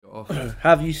off.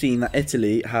 Have you seen that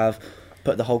Italy have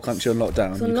put the whole country on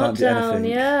lockdown? It's on You can't do lockdown,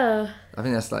 anything. yeah. I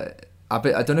think that's like, I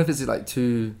don't know if it's like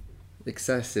too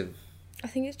excessive. I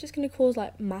think it's just going to cause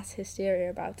like mass hysteria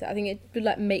about it. I think it would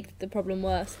like make the problem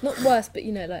worse. Not worse, but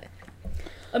you know, like.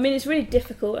 I mean, it's really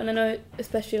difficult, and I know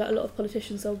especially like a lot of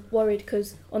politicians are worried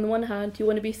because on the one hand, you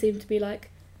want to be seen to be like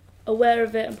aware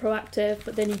of it and proactive,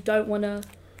 but then you don't want to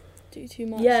Do too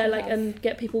much. yeah, like and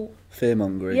get people Fear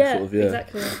mongering, yeah, sort of. Yeah,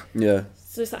 exactly. yeah.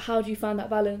 So it's like, how do you find that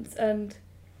balance? And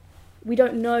we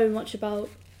don't know much about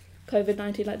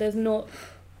COVID-19. Like, there's not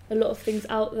a lot of things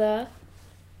out there.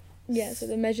 Yeah, so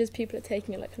the measures people are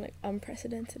taking are like kind of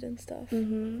unprecedented and stuff.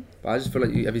 Mm-hmm. But I just feel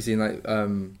like have you seen like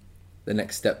the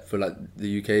next step for like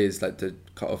the UK is like to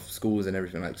cut off schools and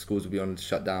everything. Like schools will be on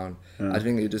shutdown. I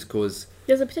think it just cause.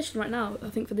 There's a petition right now, I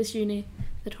think, for this uni.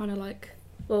 They're trying to like,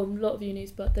 well, a lot of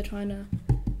unis, but they're trying to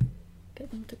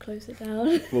get them to close it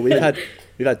down. Well, we've had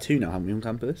 2 now, haven't we, on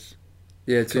campus?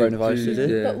 Yeah, Coronavirus, is it?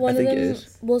 Yeah. But one I of think it them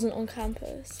is. wasn't on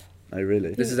campus. Oh,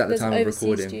 really? This is at the There's time of overseas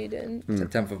recording. Student. It's the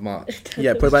 10th of March.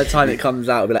 Yeah, probably by the time it comes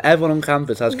out, it'll be like, everyone on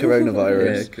campus has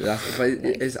coronavirus. Yeah, but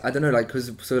it's, I don't know, like,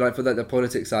 cause so like for like the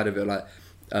politics side of it, like,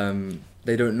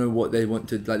 they don't know what they want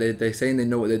to, like they're saying they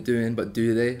know what they're doing, but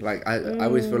do they? Like I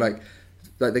always feel like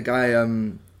the guy,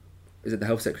 is it the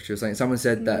health secretary or something? Someone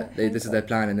said that this is their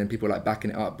plan, and then people are like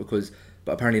backing it up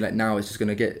but apparently like now it's just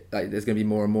gonna get like there's gonna be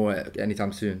more and more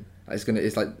anytime soon. Like,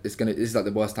 this is like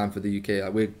the worst time for the UK.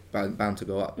 Like we're bound to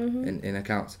go up in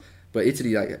accounts. But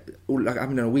Italy, like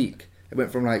happened in a week. It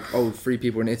went from like 3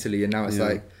 people in Italy, and now it's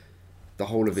like the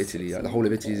whole of Italy. Like the whole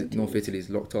of Italy, North Italy is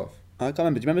locked off. I can't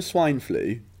remember. Do you remember swine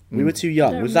flu? We were too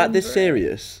young. Was that this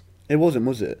serious? It wasn't,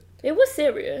 was it? It was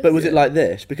serious. But was it like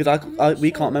this? Because we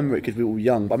can't remember it because we were all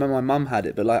young. But I remember my mum had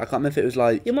it. But like I can't remember if it was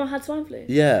like. Your mum had swine flu?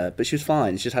 Yeah, but she was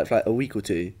fine. She just had it for like a week or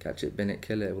 2. Catch it, bin it,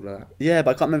 kill it, all that. Yeah,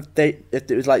 but I can't remember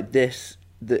if it was like this.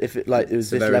 If it like it was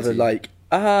Severity. this level, like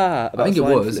about I think it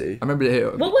swine was. flu. I remember it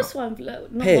here. What was swine flu?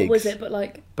 Not what Pigs. was it, but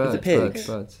like... Birds, it pigs?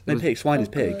 birds. No, pig. Swine is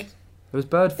pig. God. It was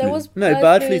bird flu. There was No,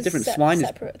 bird flu is is different. Swine is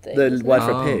separate thing, the wasn't word it?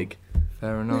 for Oh. a pig.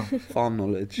 Fair enough. Farm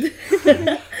knowledge.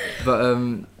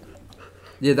 But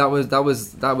yeah, that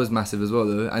was massive as well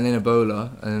though. And then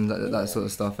Ebola and that sort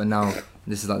of stuff. And now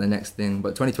this is like the next thing. But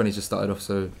 2020 just started off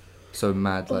so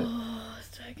mad. Like Oh,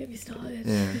 don't get me started.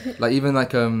 yeah, like even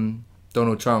like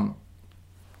Donald Trump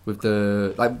with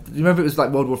the like. You remember it was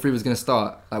like World War III was gonna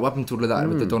start. Like what happened to all of that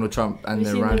with the Donald Trump Have and you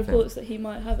the seen the Iran thing? reports that he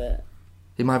might have it?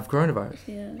 He might have coronavirus.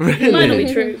 Yeah. Really? It might not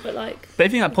be true, but like... But I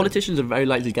think like politicians are very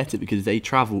likely to get it because they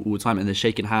travel all the time and they're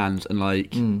shaking hands and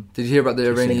like. Did you hear about the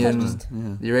Iranian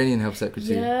Yeah. the Iranian health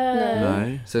secretary? Yeah.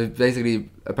 No. So basically,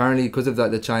 apparently, because of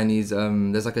like the Chinese,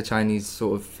 there's like a Chinese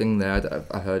sort of thing there.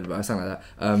 I heard about something like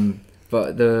that.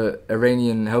 But the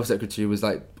Iranian health secretary was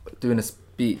like doing a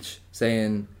speech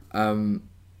saying,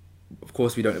 "Of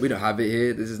course we don't have it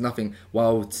here. This is nothing."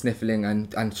 While sniffling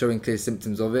and showing clear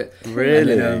symptoms of it.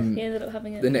 Really? And then, He ended up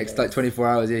having it. the next like 24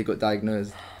 hours, he got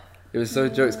diagnosed. It was so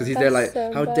jokes because he's there like,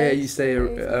 That's so "How dare you embarrassing. say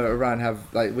Iran have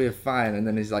like we're fine?" And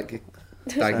then he's like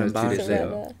diagnosed 2 days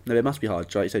embarrassing. later. No, it must be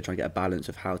hard. Like you say, trying to get a balance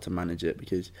of how to manage it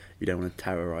because you don't want to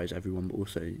terrorise everyone, but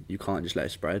also you can't just let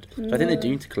it spread. So I think they do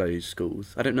need to close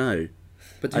schools. I don't know.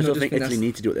 But I sort of think Italy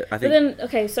need to do it. I But think. then,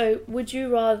 okay, so would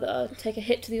you rather take a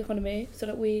hit to the economy so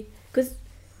that because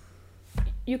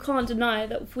you can't deny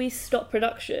that if we stop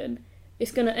production,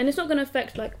 it's not gonna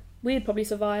affect, like, we'd probably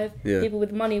survive, Yeah. people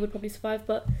with money would probably survive,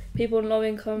 but people on low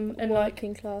income and like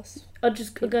Working class. are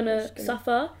just people gonna just gonna-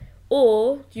 suffer,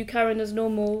 or do you carry on as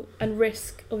normal and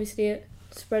risk obviously it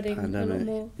spreading a lot Pandemic.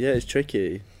 more? Yeah, it's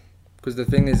tricky. Because the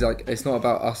thing is, like, it's not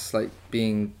about us like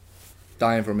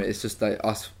dying from it. It's just like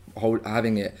us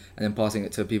having it and then passing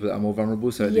it to people that are more vulnerable.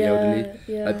 So the elderly.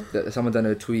 Yeah. Like, someone done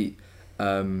a tweet.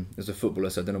 There's a footballer,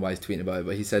 so I don't know why he's tweeting about it,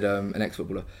 but he said, an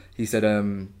ex-footballer. He said,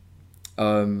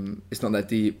 it's not that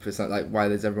deep. It's not like why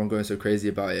is everyone going so crazy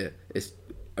about it. It's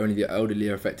only the elderly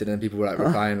are affected, and people were like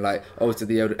replying like, "Oh, so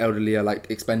the elderly are like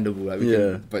expendable." Like,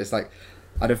 but it's like,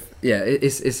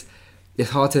 it's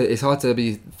hard to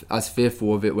be as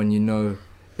fearful of it when you know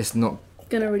it's not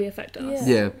gonna really affect us.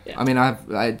 Yeah. Yeah. I mean, I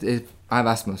have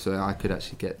asthma, so I could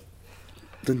actually get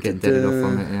deaded off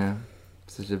from it. Yeah,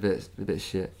 it's just a bit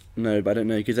shit. No, but I don't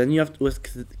know because then you have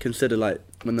to consider like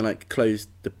when they like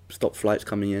stop flights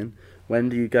coming in. When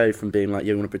do you go from being like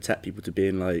you want to protect people to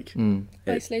being like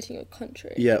Isolating your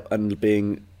country. yeah, and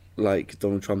being like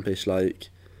Donald Trumpish like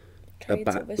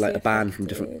Trade's obviously a ban from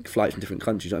different affected. flights from different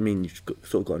countries? I mean, you've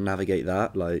sort of got to navigate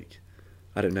that. Like,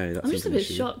 I don't know. That I'm just a seems an bit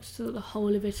issue. shocked that the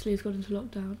whole of Italy has gone into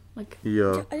lockdown. Like,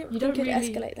 Yeah. I don't You think don't it'd really-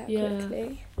 escalate that yeah.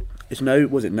 quickly. it's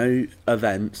no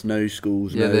events, no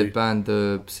schools. Yeah, no, they banned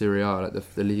the Serie A, like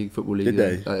the league, football league. Did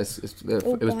they? Like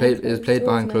All it was behind played closed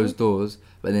behind doors closed doors,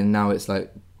 but then now it's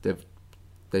like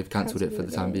they've cancelled it for Cancelled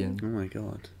the it, time yeah. being. oh my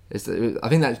god. I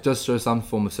think that just shows some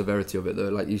form of severity of it though.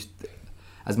 Like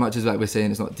as much as like we're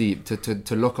saying it's not deep,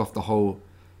 to lock off the whole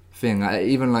thing. Like,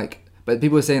 even like, but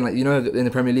people were saying like, you know, in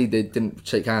the Premier League they didn't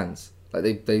shake hands. Like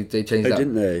they changed that.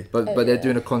 Didn't they? But Oh, they're yeah.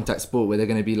 doing a contact sport where they're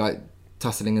going to be like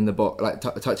tussling in the box, like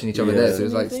touching each other there. So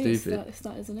it's like stupid. It's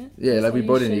that, isn't it? Yeah, It's like we you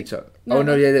bodying shake- each other. No, Oh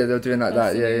no, that- yeah, they're doing like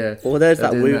that. that's Yeah, the- yeah. Or there's They're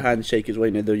that doing woo that. handshake as well,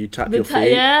 you know, though you tap The your ta-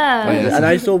 feet. yeah. Oh, yeah. And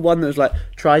I saw one that was like,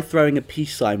 try throwing a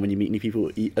peace sign when you meet new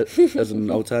people as an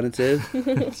alternative.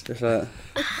 It's just like,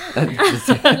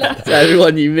 to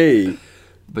everyone you meet.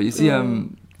 But you see,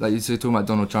 like you see talking about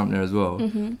Donald Trump there as well.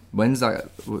 Mm-hmm. When's that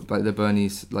like the Bernie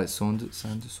like Sanders?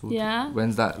 Yeah.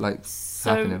 When's that like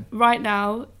So happening? right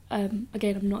now,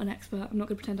 again, I'm not an expert. I'm not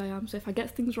going to pretend I am. So if I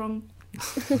get things wrong,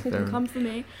 Fair come for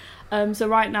me. So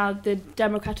right now, the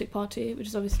Democratic Party, which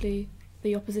is obviously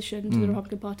the opposition to the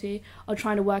Republican Party, are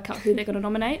trying to work out who they're going to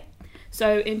nominate.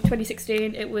 So in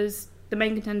 2016, it was the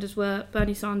main contenders were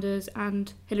Bernie Sanders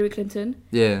and Hillary Clinton.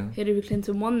 Yeah. Hillary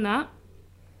Clinton won that.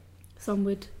 Some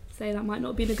would say that might not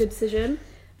have been a good decision,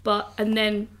 and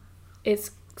then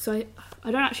it's so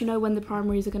I don't actually know when the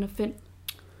primaries are going to fit.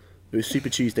 It was Super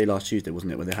Tuesday last Tuesday,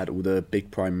 wasn't it, when they had all the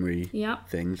big primary Yeah.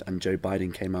 things and Joe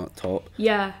Biden came out top.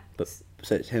 Yeah. But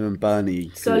so it's him and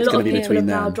Bernie. So a it's lot going of to be people between have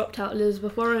now them. dropped out.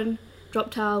 Elizabeth Warren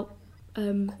dropped out.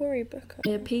 Cory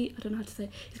Booker. Pete, I don't know how to say.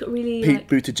 He's got really Pete like,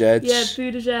 Buttigieg. yeah,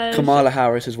 Buttigieg. Kamala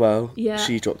Harris as well. Yeah.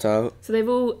 She dropped out. So they've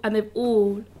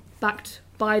all backed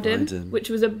Biden, which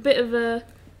was a bit of a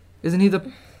Isn't he the?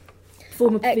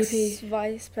 former VP.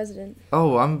 Ex-vice president.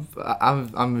 Oh, I'm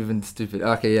even stupid.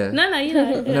 Okay, yeah. No, you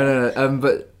know.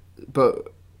 No. But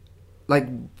like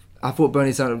I thought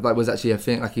Bernie Sanders like was actually a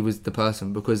thing. Like he was the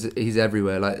person because he's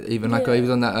everywhere. Like even like Yeah. he was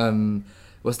on that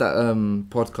what's that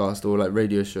podcast or like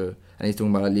radio show, and he's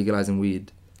talking about like legalizing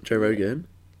weed. Joe Rogan.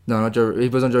 No, not Joe. He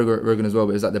was on Joe Rogan as well,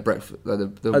 but it was like the breakfast, like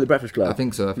The Breakfast Club. I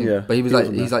think so. Yeah, But he was he like, was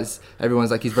on he's that. like, everyone's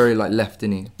like, he's very like left,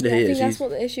 isn't he? Yeah, I he think is. that's He's, what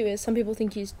the issue is. Some people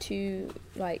think he's too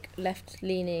like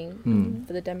left-leaning Hmm.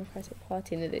 for the Democratic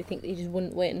Party, and that they think that he just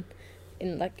wouldn't win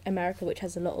in like America, which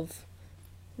has a lot of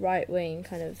right-wing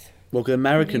kind of. well, 'cause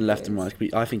American He left and is.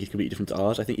 right, I think it's completely different to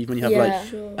ours. I think even when you have Yeah. like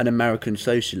Sure. an American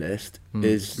socialist Hmm.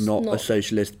 is not a Not-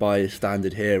 socialist by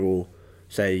standard here or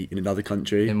say in another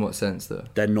country. In what sense though?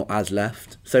 They're not as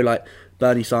left. So like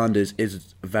Bernie Sanders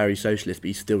is very socialist, but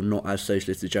he's still not as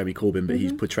socialist as Jeremy Corbyn. But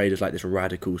he's portrayed as like this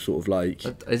radical sort of like.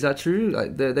 Is that true?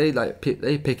 Like they like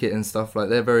they pick it and stuff. Like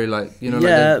they're very like yeah, like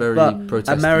they're very but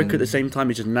protesting. America at the same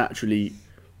time is just naturally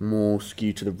more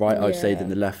skewed to the right, I'd say, Yeah. than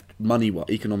the left,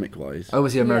 economic wise.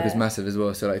 Obviously, America's Yeah. massive as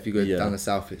well. So like if you go Yeah. down the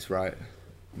south, it's right,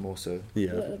 more so.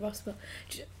 Yeah. The Rust Belt.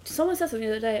 Someone said something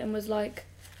the other day and was like,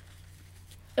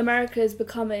 America's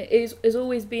is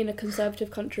always been a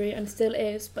conservative country and still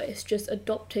is, but it's just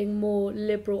adopting more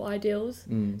liberal ideals.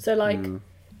 So like,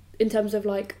 in terms of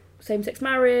like same-sex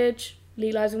marriage,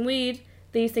 legalizing weed,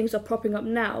 these things are propping up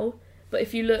now. But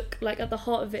if you look like at the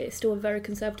heart of it, it's still a very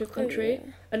conservative country,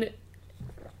 and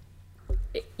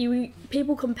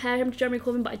people compare him to Jeremy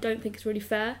Corbyn, but I don't think it's really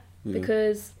fair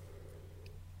because.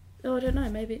 Oh, I don't know.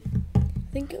 Maybe. I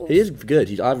think it was, He is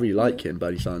good. I really like him,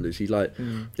 Bernie Sanders. He's like,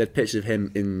 there's pictures of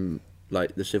him in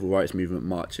like the civil rights movement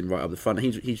marching right up the front.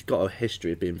 He's got a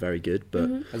history of being very good, but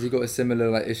Has he got a similar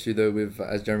like issue though with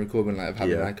as Jeremy Corbyn, like of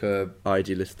having Yeah. like a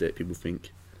idealistic. People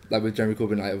think. like with Jeremy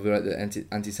Corbyn, like with like the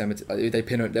anti-Semitic,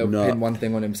 like they'll No. pin one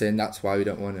thing on him saying that's why we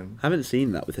don't want him. I haven't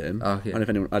seen that with him. Oh, okay. I don't know if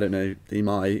anyone. I don't know. He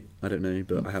might. I don't know,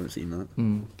 but I haven't seen that.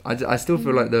 I still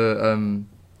feel like the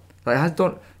like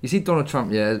you see Donald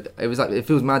Trump, yeah, it was like it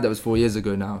feels mad that it was 4 years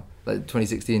ago now. Like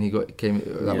 2016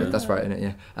 Yeah. that's right, innit?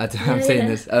 Yeah. I'm Yeah, saying yeah.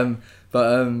 this.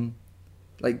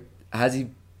 Like has he,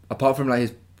 apart from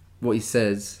like what he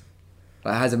says,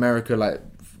 like has America like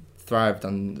thrived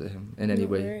under him in any not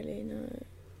way? really, no.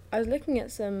 I was looking at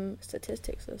some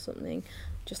statistics or something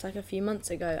just like a few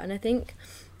months ago, and I think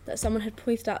that someone had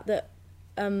pointed out that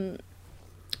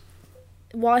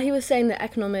while he was saying that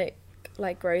economic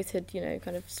like growth had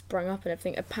kind of sprung up and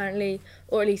everything, apparently,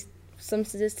 or at least some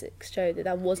statistics show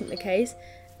that wasn't the case,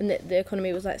 and that the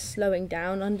economy was like slowing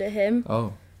down under him.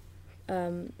 Oh.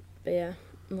 But yeah,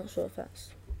 I'm not sure if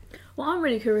that's. What I'm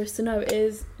really curious to know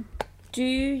is, do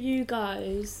you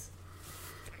guys,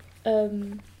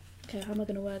 okay, how am I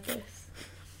going to word this?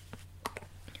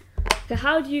 Okay,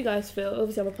 how do you guys feel?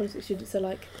 Obviously, I'm a politics student, so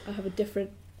like I have a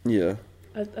different, Yeah.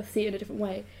 I see it in a different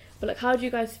way. But like, how do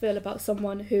you guys feel about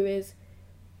someone who is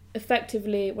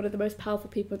effectively one of the most powerful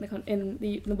people in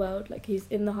the world. Like, he's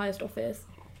in the highest office,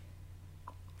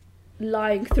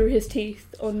 lying through his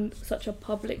teeth on such a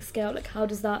public scale. Like, how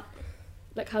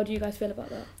do you guys feel about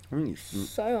that? I think it's,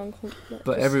 So uncomfortable.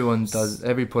 But everyone does.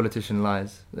 Every politician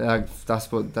lies.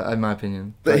 That's what, in my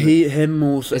opinion. but him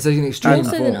more so. It's like an extreme More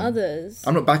so form. than others.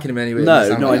 I'm not backing him anyway.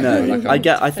 No, I know. Like,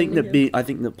 I think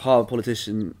that part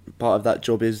of that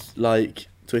job is like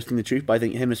twisting the truth. But I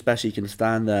think him especially can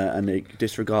stand there and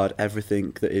disregard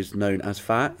everything that is known as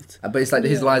fact. But it's like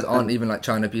his lies aren't even like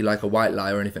trying to be like a white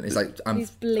lie or anything. It's like I'm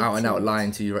He's out and out blatant.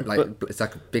 lying to you. Like it's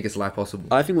like the biggest lie possible.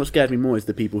 I think what scares me more is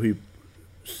the people who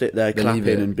sit there Believe clapping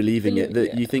it. and believing it. That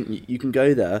Yeah. you think you can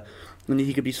go there and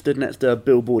he could be stood next to a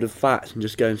billboard of facts and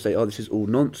just go and say, "Oh, this is all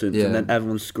nonsense," Yeah. and then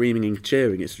everyone's screaming and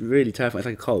cheering. It's really terrifying. It's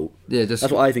like a cult. Yeah, just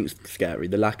That's what I think is scary.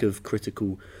 The lack of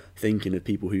critical thinking of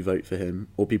people who vote for him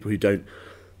or people who don't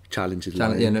challenge his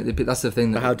challenge. line. Yeah, no, that's the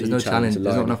thing. But That how do there's you no challenge challenge. a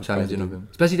There's not line enough of challenging of president?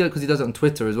 him, especially because he does it on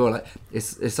Twitter as well. Like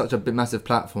it's such a big massive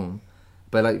platform.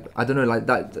 But like I don't know, like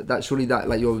that surely that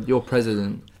like your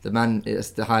president, the man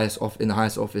is the highest in the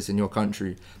highest office in your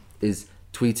country, is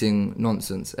tweeting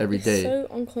nonsense every It's day. so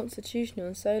unconstitutional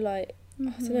and so like I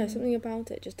don't know, something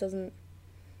about it just doesn't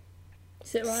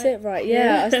Sit right. sit right.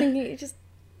 Yeah, I was thinking it just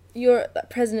you're like,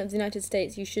 president of the United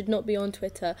States. You should not be on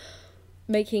Twitter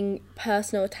making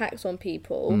personal attacks on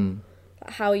people. Mm.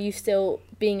 How are you still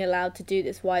being allowed to do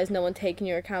this? Why is no one taking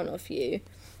your account off you?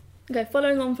 Okay,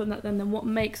 following on from that, then what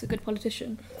makes a good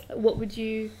politician? Like, what would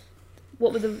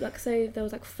the, like, say there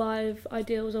was like 5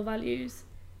 ideals or values,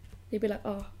 you'd be like,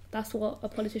 oh, that's what a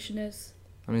politician is.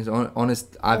 I mean, it's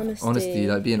honesty,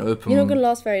 like being open. You're not going to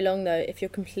last very long though if you're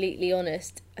completely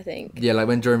honest, I think. Yeah, like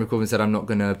when Jeremy Corbyn said, "I'm not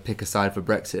gonna pick a side for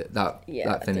Brexit," that Yeah,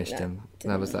 I think finished that him.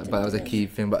 didn't- That was like, didn't but that was a finish. key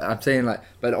thing. But I'm saying like,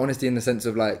 but honesty in the sense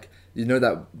of like, you know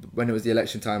that when it was the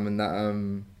election time and that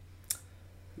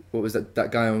what was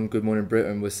that guy on Good Morning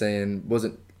Britain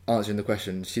wasn't answering the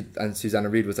question. And Susanna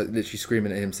Reid was like literally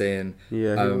screaming at him saying,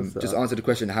 Yeah, who was that? just answer the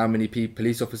question. How many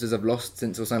police officers have lost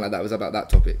since or something like that? It was about that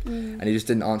topic, and he just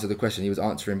didn't answer the question. He was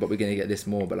answering, but we're going to get this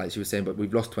more. But like she was saying, but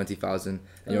we've lost 20,000,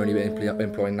 and you're only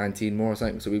employing 19 more or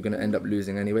something. So we're going to end up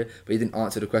losing anyway. But he didn't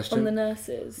answer the question. On the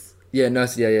nurses. Yeah,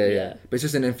 nurse. Yeah. Yeah. But it's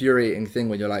just an infuriating thing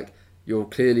when you're like, you're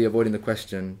clearly avoiding the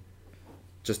question.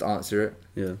 Just answer it.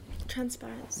 Yeah.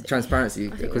 Transparency, I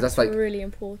think because that's like, really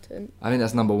important. I think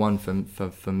that's number one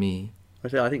for me. I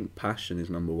think passion is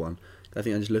number one. I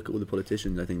think I just look at all the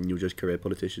politicians. I think you're just career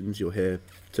politicians. You're here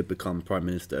to become prime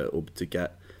minister or to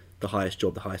get the highest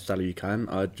job, the highest salary you can.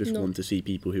 I just want to see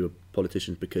people who are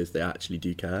politicians because they actually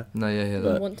do care. No, yeah.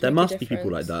 But want to there make a must be people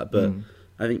like difference. that. But Mm.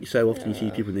 I think so often you see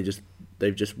people and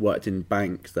they've just worked in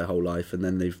banks their whole life and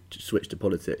then they've switched to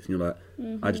politics and you're like,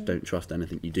 I just don't trust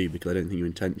anything you do because I don't think your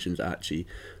intentions are actually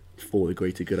for the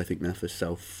greater good. I think they're for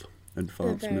They're very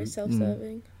self-advancement.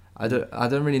 self-serving. I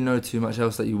don't really know too much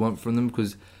else that you want from them,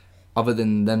 because other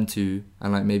than them two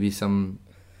and like maybe some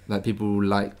like people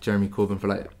like Jeremy Corbyn for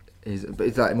like his, but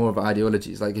it's like more of an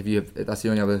ideology. It's like that's the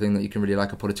only other thing that you can really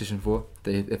like a politician for,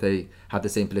 if they have the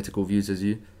same political views as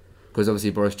you, because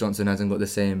obviously Boris Johnson hasn't got the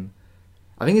same.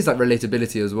 I think it's like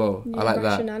relatability as well. I like that.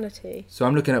 Rationality. So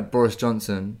I'm looking at Boris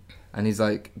Johnson and he's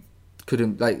like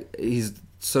he's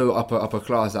so upper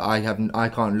class that I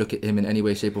can't look at him in any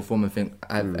way, shape or form and think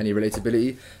I have any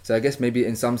relatability. So I guess maybe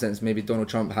in some sense maybe Donald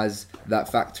Trump has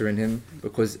that factor in him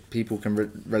because people can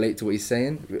relate to what he's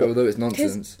saying, although it's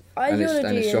nonsense and it's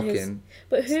ideology and shocking.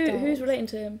 But Stop. who's relating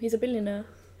to him? He's a billionaire.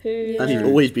 Who? And he's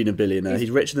always been a billionaire.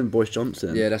 He's richer than Boris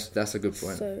Johnson. Yeah, that's a good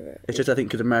point. So It's just I think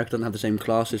because America doesn't have the same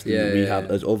class system that we have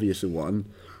Yeah. as obvious a one,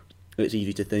 it's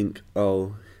easy to think,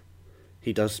 oh,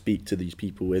 he does speak to these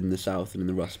people in the South and in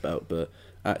the Rust Belt, but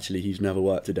actually he's never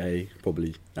worked a day,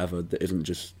 probably ever, that isn't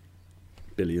just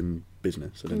billion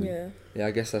business. I don't know. Yeah,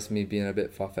 I guess that's me being a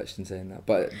bit far-fetched in saying that.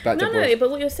 But back to No, Boris. but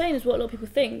what you're saying is what a lot of people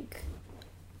think.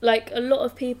 Like, a lot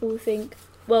of people think,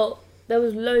 well, there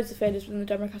was loads of failures within the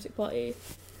Democratic Party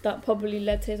that probably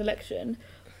led to his election,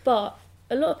 but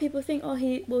a lot of people think, oh,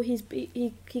 he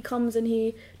comes and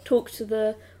he talks to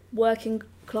the working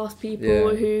class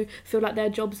people who feel like their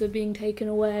jobs are being taken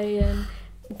away and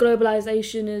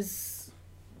globalization is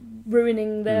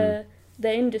ruining their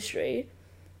industry.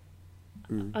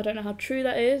 I don't know how true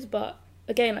that is, but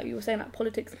again, like you were saying, like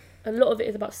politics, a lot of it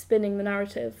is about spinning the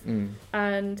narrative.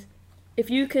 And if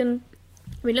you can,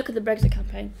 I mean, look at the Brexit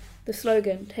campaign, the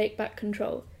slogan, take back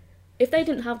control. If they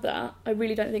didn't have that, I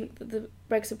really don't think that the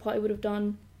Brexit Party would have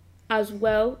done as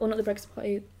well, or not the Brexit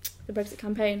Party, the Brexit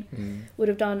campaign would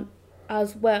have done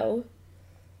as well.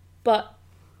 But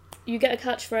you get a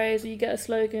catchphrase, or you get a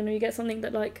slogan, or you get something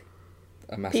that like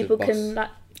a massive people bus. can like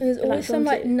And there's It always latches some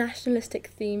like onto- nationalistic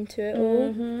theme to it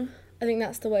all. Mhm. I think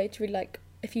that's the way to really like,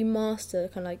 if you master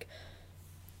kind of like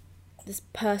this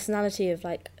personality of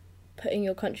like putting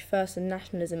your country first and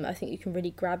nationalism, I think you can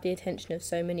really grab the attention of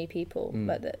so many people.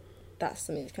 But that's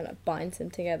something that kind of binds them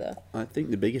together. I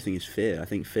think the biggest thing is fear. I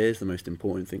think fear is the most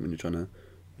important thing when you're trying to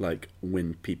like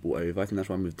win people over. I think that's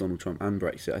why I'm with Donald Trump and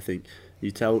Brexit. I think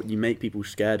you make people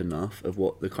scared enough of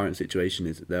what the current situation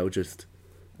is that they'll just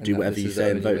do whatever you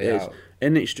say and vote it is.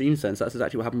 In an extreme sense, that's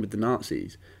exactly what happened with the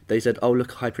Nazis. They said, oh,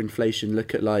 look at hyperinflation,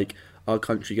 look at like our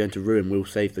country going to ruin, we'll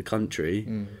save the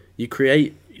country. You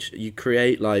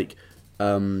create like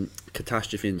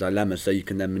catastrophe and dilemma so you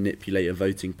can then manipulate a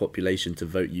voting population to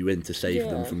vote you in to save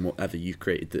them from whatever you've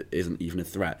created that isn't even a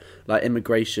threat. Like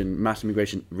mass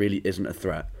immigration really isn't a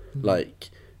threat.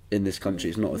 Like in this country,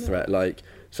 it's not a threat. Like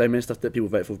so many stuff that people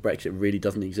vote for Brexit really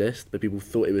doesn't exist, but people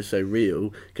thought it was so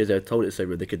real because they were told it's so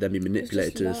real they could then be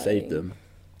manipulated to save them.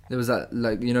 There was that,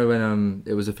 like, you know, when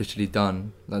it was officially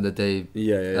done, like the day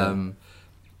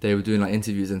they were doing like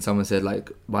interviews and someone said like,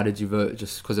 why did you vote?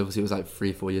 Just because obviously it was like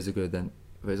 3-4 years ago then.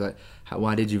 It was like,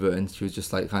 why did you vote? And she was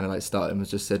just like kind of like started and was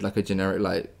just said like a generic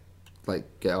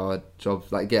like get our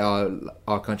jobs, like get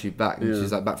our country back. And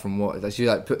she's like, back from what? Like she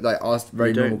like put like asked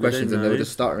very normal questions and they were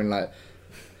just stuttering like,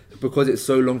 because it's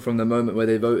so long from the moment where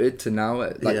they voted to now,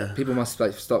 like people must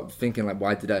like stop thinking like,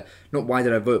 why did I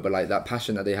vote, but like that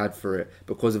passion that they had for it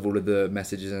because of all of the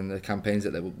messages and the campaigns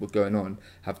that were going on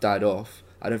have died off.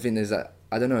 I don't think there's that.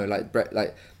 I don't know, like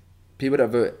people that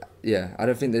vote. Yeah, I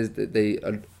don't think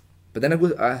but then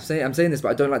I'm saying this, but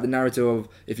I don't like the narrative of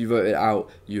if you vote it out,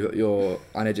 you're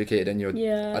uneducated and you're.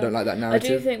 Yeah. I don't like that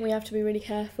narrative. I do think we have to be really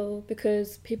careful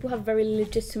because people have very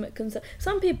legitimate concerns.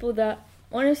 Some people that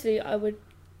honestly I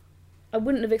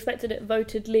wouldn't have expected it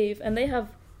voted leave, and they have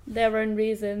their own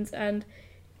reasons, and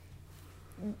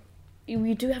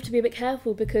you do have to be a bit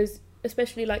careful because,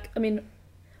 especially like, I mean,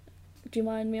 do you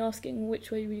mind me asking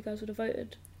which way you guys would have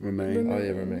voted? Remain. Oh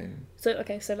yeah, Remain. So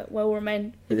okay, so like, well,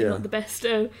 Remain maybe not the best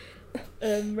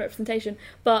representation,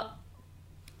 but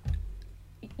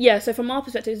yeah. So from our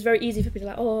perspective, it's very easy for people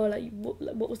to like, oh, like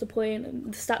what was the point?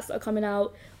 And the stats that are coming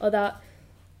out are that.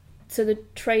 So the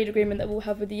trade agreement that we'll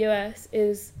have with the US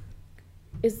is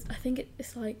I think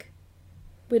it's like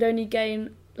we'd only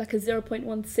gain like a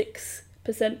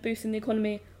 0.16% boost in the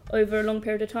economy over a long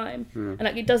period of time, and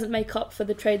like it doesn't make up for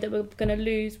the trade that we're going to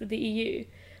lose with the EU.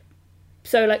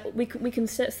 So like we can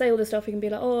say all this stuff. We can be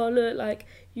like, oh look, like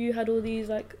you had all these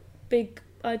like big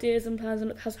ideas and plans and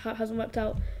look how it hasn't worked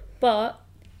out, but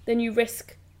then you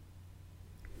risk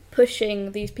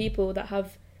pushing these people that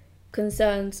have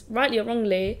concerns, rightly or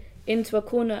wrongly, into a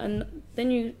corner, and then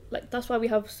you like that's why we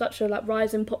have such a like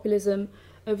rise in populism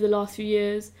over the last few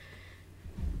years.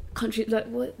 Countries like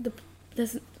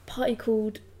there's a party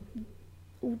called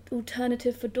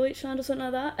Alternative for Deutschland or something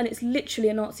like that, and it's literally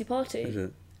a Nazi party. Is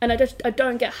it? And I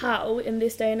don't get how in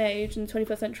this day and age in the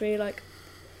 21st century like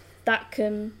that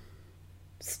can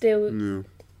still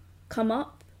come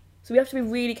up. So we have to be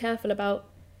really careful about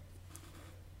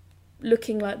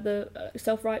looking like the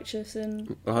self-righteous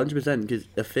and 100%, because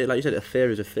a fear, like you said, a fear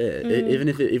is a fear. Even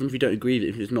if you don't agree with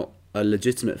it, if it's not a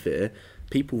legitimate fear,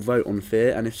 people vote on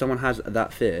fear, and if someone has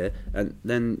that fear, and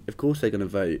then of course they're going to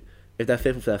vote. If they're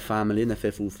fearful for their family and they're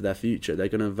fearful for their future, they're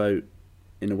going to vote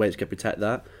in a way that's going to protect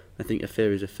that. I think a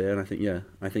fear is a fear, and I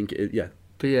think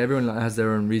But yeah, everyone like has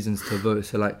their own reasons to vote.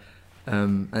 So like,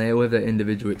 and they all have their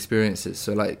individual experiences.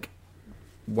 So like,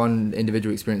 one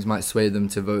individual experience might sway them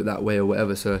to vote that way or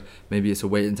whatever. So maybe it's a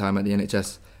waiting time at the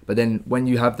NHS. But then when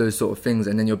you have those sort of things,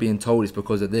 and then you're being told it's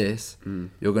because of this,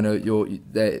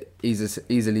 they're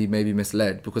easily maybe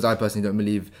misled. Because I personally don't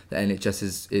believe the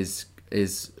NHS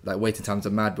is like waiting times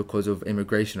are mad because of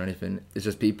immigration or anything. It's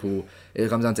just people. It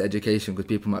comes down to education, because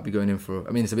people might be going in for.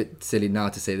 I mean, it's a bit silly now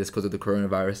to say this because of the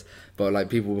coronavirus, but like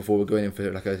people before were going in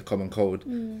for like a common cold,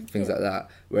 things like that.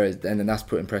 Whereas then that's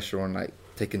putting pressure on like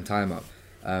taking time up.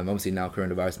 Obviously now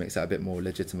coronavirus makes that a bit more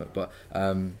legitimate, but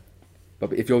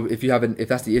if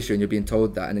that's the issue and you're being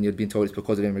told that, and then you're being told it's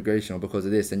because of immigration or because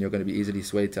of this, then you're going to be easily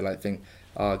swayed to like think,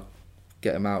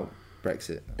 get them out,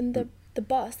 Brexit. And the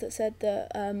bus that said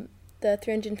that the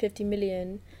 350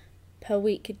 million per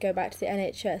week could go back to the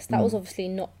NHS, that was obviously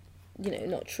not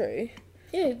true.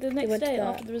 Yeah, the next day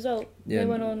after the result, they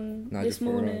went on this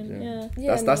morning.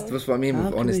 That's what I mean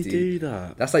with honesty. How can they do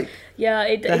that? That's like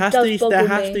there has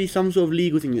to be some sort of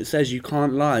legal thing that says you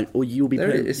can't lie, or you'll be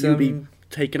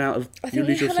taken out of. I think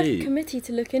they had like a committee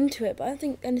to look into it, but I don't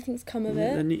think anything's come of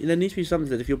it. There needs to be something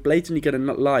that if you're blatantly going to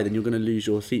not lie, then you're going to lose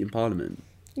your seat in Parliament.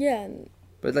 Yeah,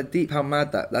 But like deep, how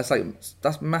mad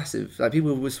that's massive. Like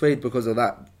people were swayed because of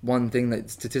that one thing, that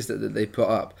statistic that they put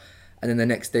up, and then the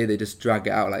next day they just drag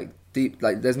it out. Like deep,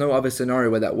 like there's no other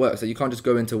scenario where that works. Like you can't just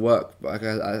go into work like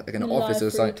an office or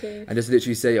something and just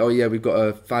literally say, oh yeah, we've got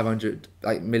a 500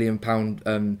 million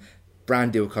pound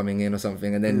brand deal coming in or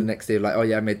something, and then the next day like, oh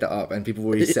yeah, I made that up, and people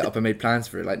already set up and made plans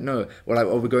for it. Like no, or like,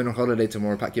 oh, we're going on holiday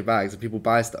tomorrow, pack your bags, and people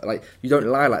buy stuff. Like you don't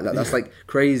lie like that. That's like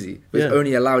crazy. But it's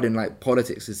only allowed in like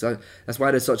politics. So that's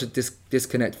why there's such a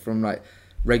disconnect from like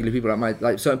regular people.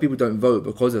 Like certain people don't vote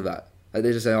because of that. Like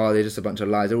they just say, oh, they're just a bunch of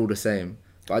lies. They're all the same.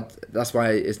 But that's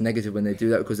why it's negative when they do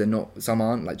that, because they're not. Some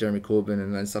aren't, like Jeremy Corbyn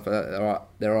and stuff like that.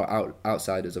 There are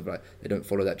outsiders of like, they don't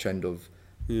follow that trend of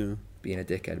being a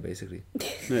dickhead, basically.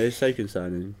 No, it's so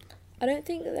concerning. I don't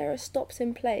think that there are stops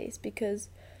in place, because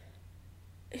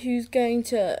who's going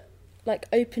to like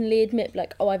openly admit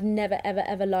like, oh, I've never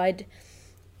ever lied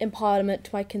in Parliament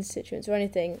to my constituents or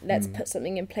anything. Let's put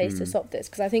something in place to stop this.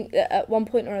 Because I think that at one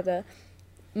point or other,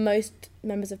 most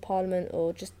members of Parliament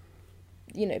or just,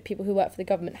 you know, people who work for the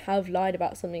government have lied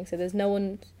about something. So there's no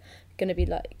one going to be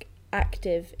like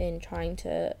active in trying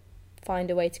to find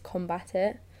a way to combat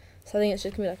it. So I think it's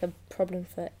just going to be like a problem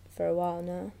for a while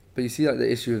now. But you see like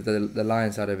the issue of the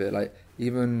lying side of it, like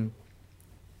even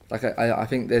like I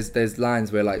think there's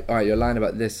lines where like, all right, you're lying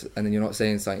about this and then you're not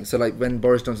saying something. So like when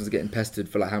Boris Johnson's getting pestered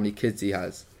for like how many kids he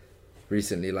has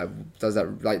recently, like does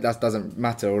that, like that doesn't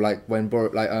matter? Or like when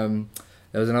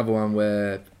there was another one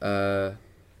where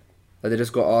like they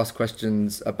just got asked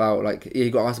questions about like,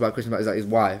 he got asked about questions about his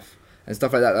wife and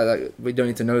stuff like that. Like we don't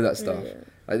need to know that stuff. Yeah.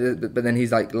 Like, but then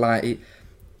he's like lying.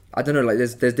 I don't know, like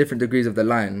there's different degrees of the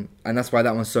line, and that's why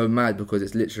that one's so mad, because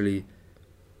it's literally,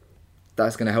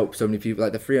 that's gonna help so many people.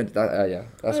 Like the 300,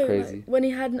 that's crazy. Like when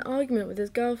he had an argument with his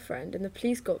girlfriend and the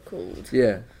police got called.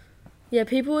 Yeah,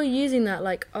 people were using that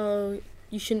like, oh,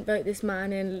 you shouldn't vote this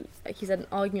man in. Like he's had an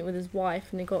argument with his wife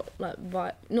and they got like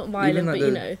not violent, like, but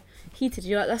you know, heated.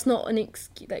 You're like, that's not an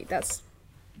excuse. Like that's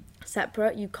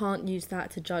separate. You can't use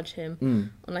that to judge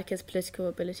him on like his political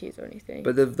abilities or anything.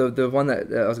 But the one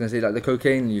that I was gonna say, like the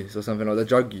cocaine use or something, or the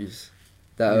drug use,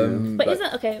 that But like,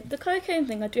 isn't okay? The cocaine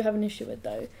thing I do have an issue with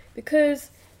though, because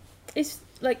it's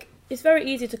like it's very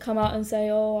easy to come out and say,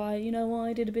 oh,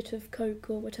 I did a bit of coke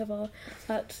or whatever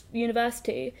at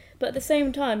university, but at the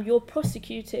same time you're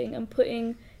prosecuting and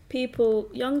putting people,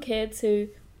 young kids who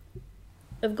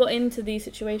have got into these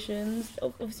situations,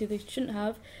 obviously they shouldn't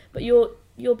have, but you're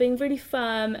being really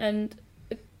firm and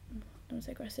I don't want to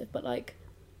say aggressive, but like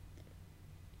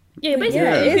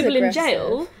basically people in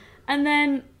jail, and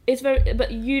then it's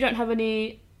but you don't have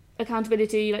any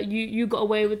accountability. Like you got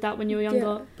away with that when you were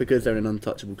younger because they're an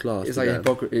untouchable class. It's like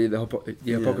the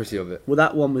hypocrisy of it. Well,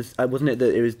 that one was wasn't it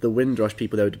that it was the Windrush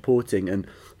people they were deporting, and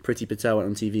Priti Patel went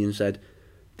on TV and said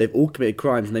they've all committed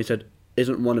crimes, and they said,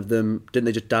 isn't one of them, didn't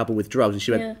they just dabble with drugs? And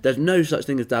she went, there's no such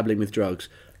thing as dabbling with drugs.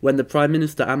 When the Prime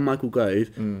Minister and Michael Gove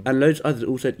and loads of others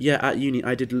all said, yeah, at uni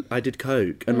I did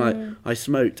coke and like I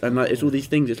smoked, and like it's all these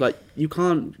things. It's like you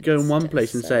can't go in one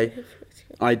place and say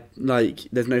there's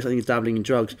no such thing as dabbling in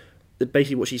drugs.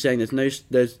 Basically what she's saying, there's no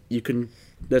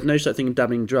such thing as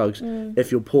dabbling in drugs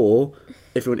if you're poor,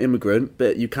 if you're an immigrant,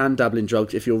 but you can dabble in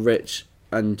drugs if you're rich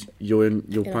and you're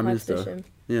Prime Minister.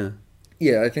 Position.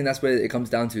 Yeah, I think that's where it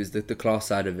comes down to, is the class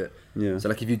side of it. Yeah. So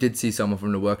like if you did see someone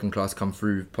from the working class come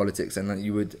through politics, and like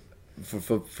you would,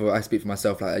 for I speak for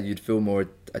myself, like you'd feel more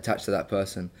attached to that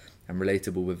person and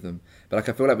relatable with them. But like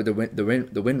I feel like with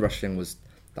the Windrush thing was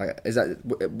like, is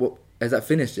that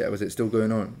finished yet? Was it still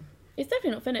going on? It's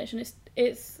definitely not finished, and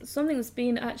it's something that's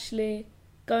been actually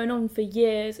going on for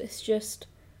years. It's just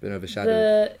been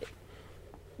overshadowed.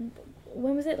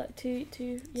 When was it? Like two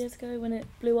years ago when it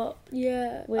blew up?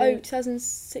 Yeah.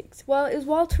 2006. Well, it was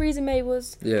while Theresa May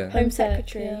was Home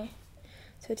Secretary. Yeah.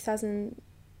 So 2000,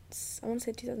 I want to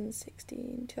say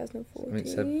 2016,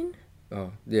 2014.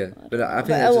 Oh yeah, but I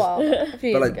think it's just, a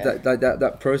few but years like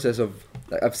that process of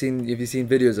like have you seen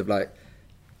videos of like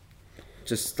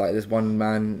just like this one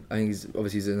man, I think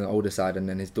he's in the older side, and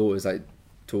then his daughter's like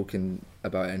talking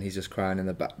about it and he's just crying in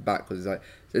the back because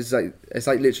it's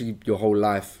like literally your whole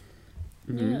life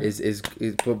is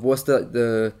but what's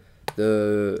the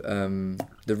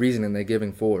reasoning they're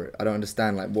giving for it? I don't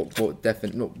understand, like what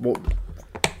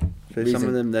so some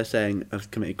of them they're saying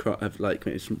have committed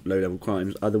some low level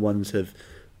crimes, other ones have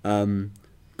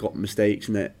got mistakes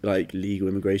in it, like legal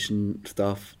immigration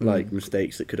stuff, like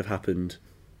mistakes that could have happened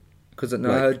because I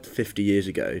heard 50 years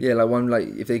ago. Yeah, like one, like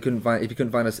if he couldn't find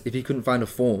a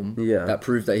form that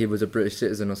proved that he was a British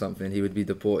citizen or something, he would be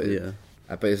deported. Yeah.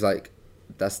 But it's like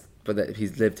but that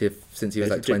he's lived here since he was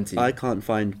like 20. I can't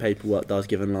find paperwork that I was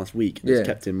given last week that's Yeah.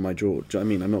 kept in my drawer. Do you know what I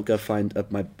mean? I'm not going to find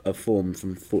a form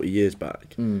from 40 years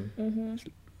back. It's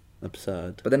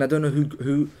absurd. But then I don't know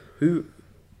who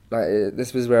like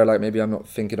this was where like maybe I'm not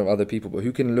thinking of other people, but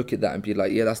who can look at that and be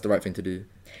like, yeah, that's the right thing to do.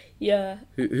 Yeah.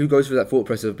 Who goes through that thought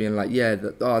process of being like, yeah, it's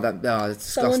disgusting.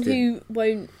 Someone who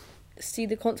won't see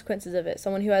the consequences of it.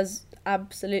 Someone who has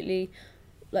absolutely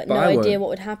like But no I idea won't. what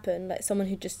would happen. Like someone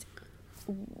who just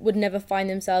would never find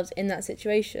themselves in that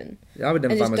situation Yeah, I would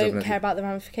never and find just myself don't in care about the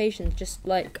ramifications. Just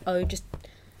like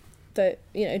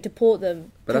deport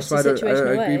them. But push that's why I the don't situation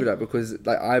agree away. with that, because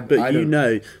like But I you don't,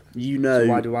 know, so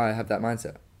why do I have that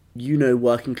mindset? you know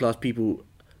working class people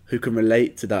who can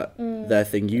relate to that their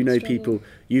thing. You know struggle. people,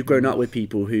 you've grown up with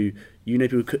people who, you know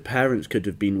people, parents could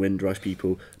have been Windrush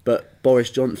people, but Boris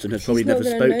Johnson has probably He's not never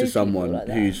gonna spoke know to people someone like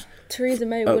that. who's Theresa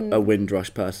May wouldn't. a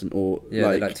Windrush person, or Yeah,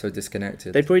 they're like, like so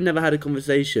disconnected. they probably never had a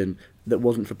conversation that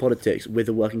wasn't for politics with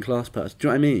a working class person. Do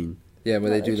you know what I mean? Yeah,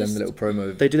 where No, they do they them just- little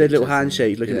promo. They do their little pictures and-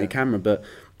 handshakes looking yeah. at the camera, but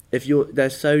if they're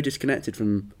so disconnected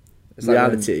from It's like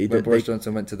reality when that Boris they,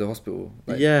 Johnson went to the hospital.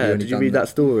 Like, he yeah, only did you done read that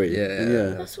story?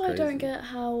 Yeah. That's why I don't crazy. get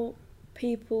how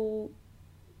people.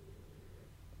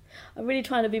 I'm really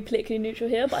trying to be politically neutral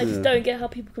here, but I just Yeah. don't get how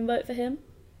people can vote for him.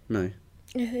 No.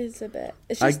 It is a bit.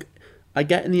 It's just I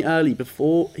get in the early,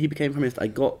 before he became Prime Minister,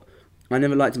 I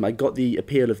never liked him. I got the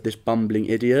appeal of this bumbling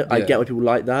idiot. I Yeah. get why people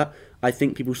like that. I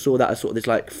think people saw that as sort of this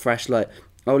like fresh, like,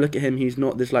 oh, look at him, he's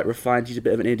not this like refined, he's a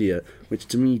bit of an idiot, which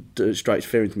to me strikes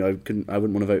fear into me. I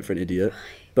wouldn't want to vote for an idiot.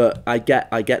 But I get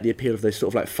the appeal of this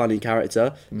sort of like funny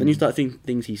character. Then you start thinking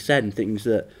things he said and things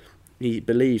that he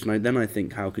believes, and then I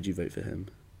think, how could you vote for him?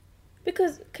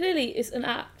 Because clearly it's an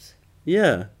act.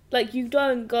 Yeah. Like, you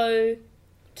don't go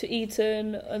to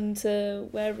Eton and to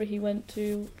wherever he went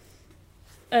to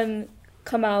and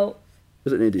come out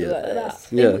Was it an idiot? like that.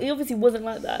 Yeah. He obviously wasn't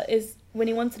like that. Is when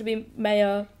he wanted to be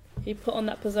mayor, he put on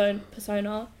that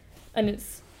persona, and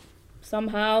it's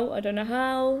somehow, I don't know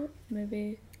how,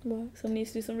 maybe someone needs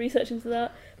to do some research into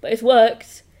that, but it's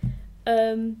worked.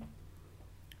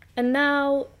 And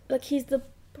now, like, he's the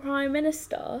Prime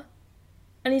Minister,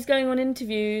 and he's going on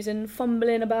interviews and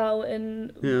fumbling about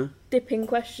and Yeah. dipping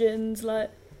questions, like,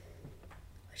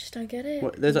 I just don't get it.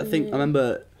 Well, there's that thing. I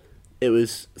remember it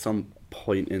was some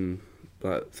point in,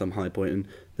 like, some high point, and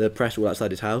the press were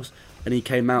outside his house, and he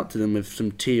came out to them with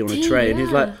some tea on a Tea, tray, and he's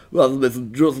yeah. like, "Well, let's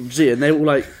draw some tea," and they were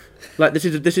like, "This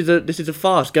is a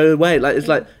farce. Go away!" Like it's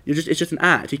like it's just an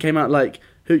act. He came out like,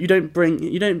 "Who you don't bring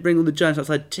all the journalists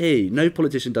outside tea. No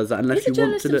politician does that unless He's a you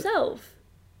want journalist to." himself.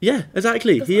 Yeah,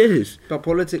 exactly. He is. But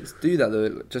politics do that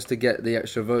though, just to get the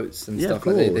extra votes and Yeah, stuff.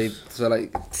 of Like they course. so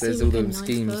like there's Seem all like a those nice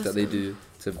schemes that they person.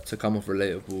 do to come off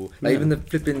relatable. Like Yeah. even the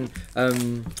flipping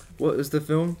what was the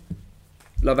film?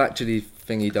 Love Actually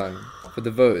thing he done for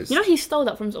the voters. You know, he stole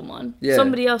that from someone. Yeah.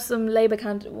 Somebody else, some Labour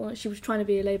candidate. Well, she was trying to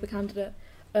be a Labour candidate.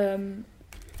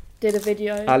 Did a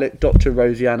video. Dr.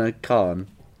 Rosianna Khan.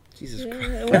 Jesus Yeah,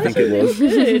 Christ. well, I think it was.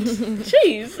 Good.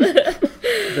 Jeez.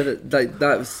 Like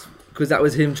that was because that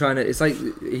was him trying to. It's like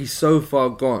he's so far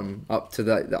gone up to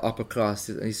the upper class.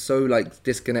 And he's so like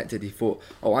disconnected. He thought,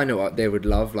 oh, I know what they would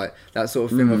love, like that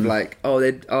sort of thing of like, oh,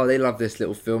 they love this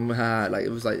little film. Like it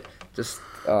was like just.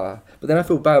 But then I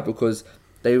feel bad because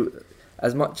they,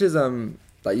 as much as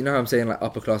like you know how I'm saying like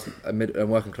upper class, mid and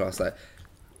working class, like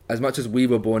as much as we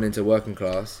were born into working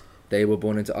class, they were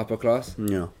born into upper class.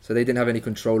 Yeah. So they didn't have any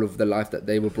control of the life that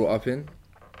they were brought up in,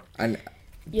 and do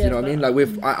Yeah, you know what I but-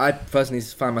 mean? Like I personally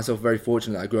find myself very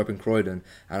fortunate. I grew up in Croydon,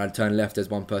 and I'd turn left as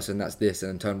one person, that's this,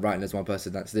 and turn right as one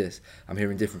person, that's this. I'm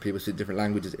hearing different people speak different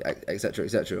languages, etc.,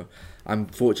 etc. I'm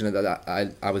fortunate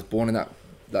that I was born in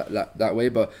that way.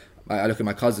 But I look at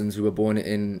my cousins who were born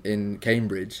in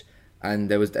Cambridge, and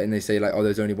they say like, oh,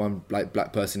 there's only one like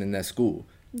black person in their school.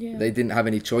 Yeah. They didn't have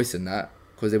any choice in that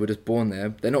because they were just born there.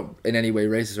 They're not in any way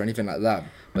racist or anything like that,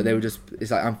 but they were just. It's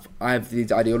like I have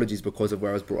these ideologies because of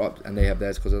where I was brought up, and they have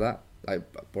theirs because of that. Like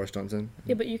Boris Johnson.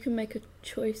 Yeah, but you can make a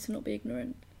choice to not be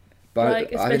ignorant. But like, I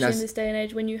think especially that's in this day and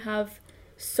age when you have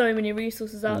so many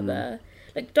resources out there.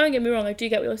 Like, don't get me wrong, I do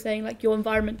get what you're saying. Like, your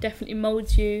environment definitely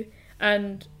molds you,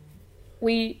 and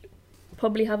we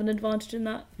probably have an advantage in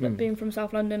that. Like, being from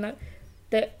South London, like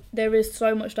there is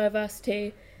so much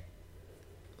diversity.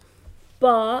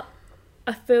 But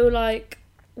I feel like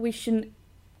we shouldn't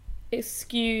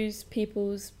excuse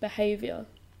people's behaviour.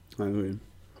 I agree.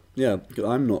 Yeah, because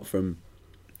I'm not from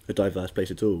a diverse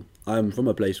place at all. I'm from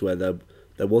a place where there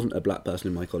wasn't a black person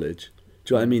in my college.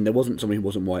 Do you know what I mean? There wasn't someone who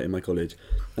wasn't white in my college,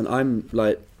 and I'm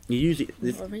like, you usually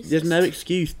there's no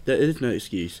excuse. There is no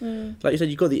excuse. Like you said,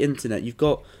 you've got the internet. You've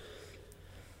got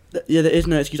there is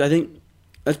no excuse. I think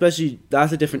especially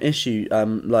that's a different issue.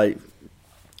 Like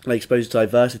exposed to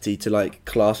diversity, to like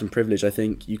class and privilege. I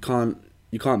think you can't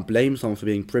blame someone for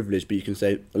being privileged, but you can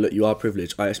say, look, you are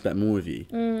privileged. I expect more of you.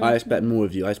 I expect more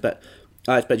of you. I expect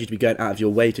you to be going out of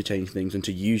your way to change things and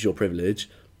to use your privilege,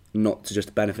 not to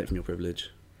just benefit from your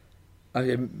privilege.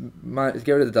 Okay,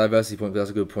 get rid of the diversity point, but that's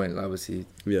a good point. Like, obviously,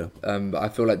 Yeah. But I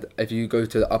feel like if you go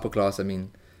to the upper class, I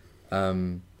mean,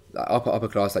 like upper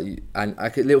class, like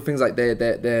little things like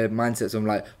their mindsets on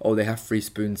like, oh, they have 3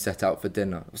 spoons set out for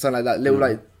dinner, something like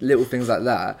that. Little things like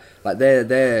that. Like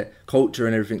their culture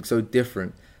and everything's so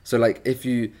different. So like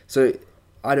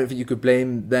I don't think you could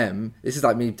blame them. This is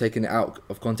like me taking it out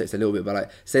of context a little bit, but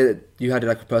like say that you had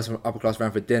like a person from upper class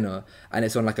round for dinner and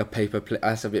it's on like a paper plate.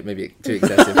 That's a bit maybe too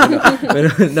excessive.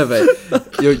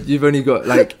 but you've only got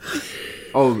like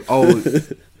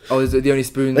is it the only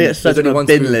spoon? There's only one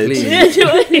spoon lid.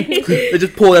 clean. They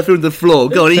just pour their food on the floor.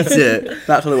 Go and eat it.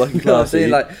 That's what the working No, I'm class saying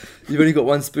eat. like you've only got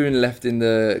one spoon left in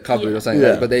the cupboard or something.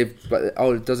 Yeah.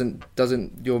 Like,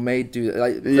 doesn't your maid do that?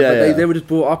 Like Yeah. they were just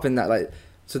brought up in that, like,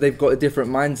 so they've got a different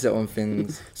mindset on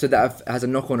things. So that has a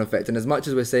knock-on effect. And as much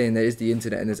as we're saying there is the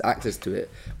internet and there's access to it,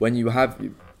 when you are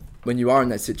in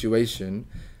that situation,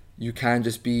 you can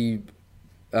just be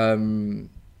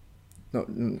not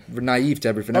naive to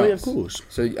everything else. Oh yeah, of course.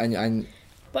 So and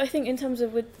But I think in terms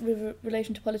of with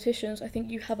relation to politicians, I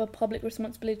think you have a public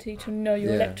responsibility to know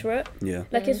your electorate. Yeah.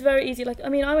 Like, it's very easy. Like, I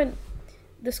mean,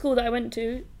 the school that I went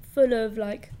to, full of,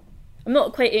 like, I'm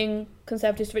not equating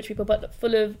conservatives to rich people, but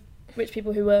full of rich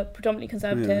people who were predominantly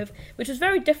conservative, which was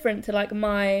very different to, like,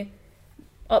 my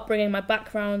upbringing, my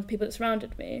background, people that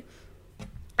surrounded me.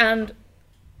 And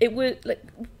it was, like,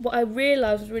 what I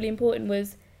realised was really important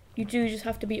was you do just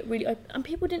have to be really open. And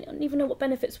people didn't even know what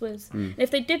benefits was. And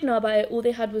if they did know about it, all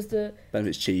they had was the...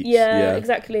 Benefits cheats. Yeah,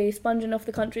 exactly. Sponging off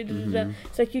the country.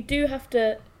 So you do have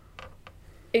to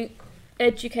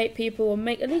educate people or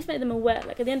at least make them aware.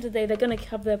 Like, at the end of the day, they're going to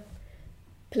have their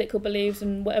political beliefs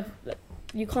and whatever. Like,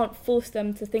 you can't force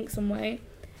them to think some way.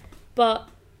 But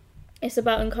it's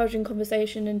about encouraging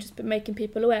conversation and just making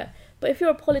people aware. But if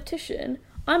you're a politician,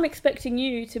 I'm expecting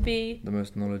you to be... the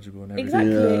most knowledgeable and everything.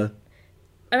 Exactly. Yeah.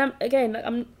 And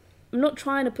I'm not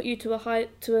trying to put you to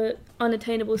a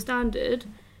unattainable standard.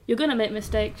 You're going to make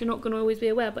mistakes. You're not going to always be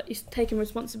aware, but you're taking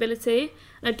responsibility.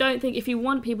 And I don't think if you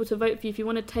want people to vote for you, if you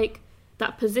want to take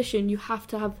that position, you have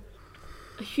to have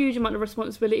a huge amount of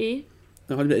responsibility.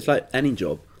 It's like any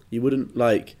job. You wouldn't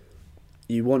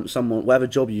you want someone, whatever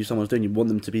job someone's doing, you want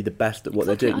them to be the best at what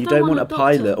they're doing. You don't want a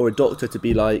pilot or a doctor to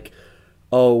be like,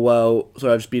 oh, well,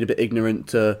 sorry, I've just been a bit ignorant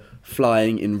to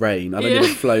flying in rain. I've only ever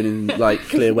flown in like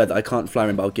clear weather. I can't fly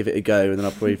in, but I'll give it a go, and then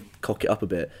I'll probably cock it up a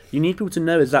bit. You need people to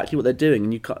know exactly what they're doing,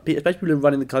 and you can't, especially people who are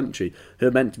running the country, who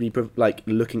are meant to be like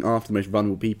looking after the most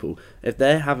vulnerable people. If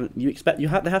they haven't, they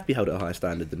have to be held at a higher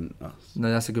standard than us.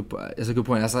 No, that's a good point. I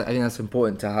think that's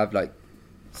important to have, like,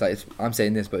 I'm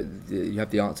saying this, but you have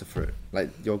the answer for it. Like,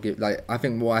 I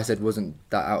think what I said wasn't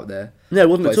that out there. No, it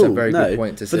wasn't but at all. It's a very good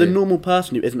point to say. For the normal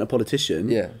person who isn't a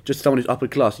politician, just someone who's upper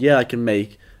class, I can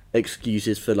make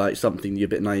excuses for like something you're a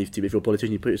bit naive to. But if you're a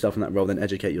politician, you put yourself in that role, then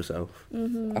educate yourself.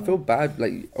 Mm-hmm. I feel bad.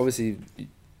 Like, obviously,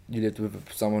 you lived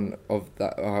with someone of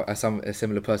that, a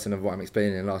similar person of what I'm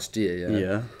explaining last year.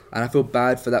 Yeah. And I feel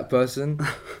bad for that person.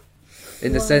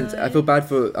 In the sense, I feel bad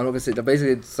for. I'm not gonna say that.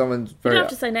 Basically, someone's very. You don't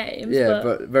have to say names. Yeah,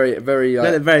 but very, very.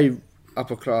 They're very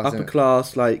upper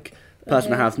class, like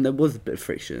person in the house, and there was a bit of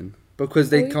friction because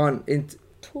they can't.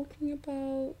 Talking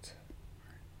about.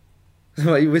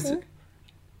 What you whisper?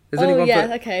 There's only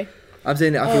one okay. I'm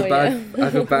saying it. I feel bad. I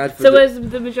feel bad for. So, was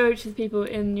the majority of the people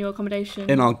in your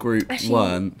accommodation? in our group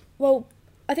weren't. Well,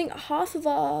 I think half of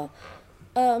our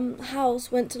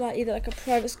house went to like either like a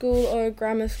private school or a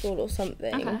grammar school or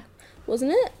something. Okay.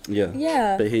 Wasn't it? Yeah.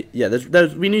 Yeah.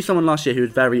 But we knew someone last year who was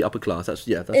very upper class.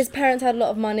 His parents had a lot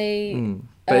of money.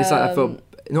 But it's like I felt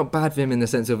not bad for him in the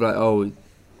sense of like, oh,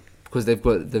 because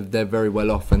they're very well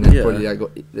off and they've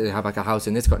probably they have like a house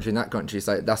in this country, in that country. It's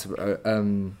like that's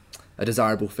a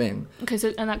desirable thing. Okay,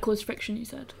 so and that caused friction, you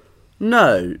said.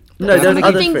 No, there was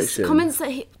other friction. Comments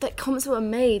that were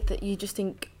made that you just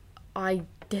think I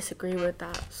disagree with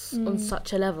that on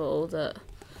such a level that.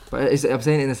 But I'm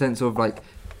saying it in the sense of like.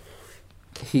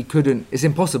 He couldn't. It's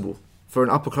impossible for an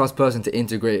upper class person to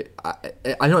integrate.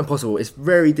 I know impossible. It's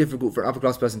very difficult for an upper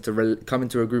class person to come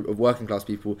into a group of working class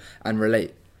people and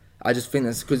relate. I just think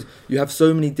that's because you have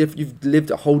so many different. You've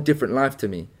lived a whole different life to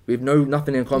me. We have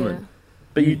nothing in common. Yeah.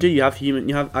 But you do. You have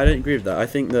human. I don't agree with that. I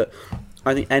think that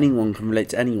I think anyone can relate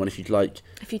to anyone if you'd like,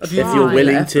 If you If try. if you're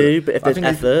willing effort. to, but if I there's think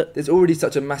effort. there's already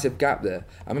such a massive gap there.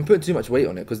 I mean, putting too much weight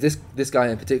on it because this guy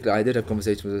in particular, I did have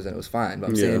conversations with and it was fine. But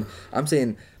I'm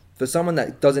saying for someone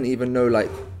that doesn't even know like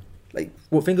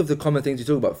well, think of the common things you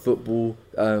talk about: football,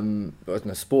 I don't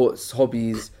know, sports,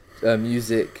 hobbies,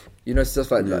 music, you know,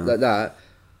 stuff like that.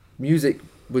 Music.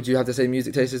 Would you have the same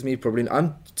music taste as me? Probably.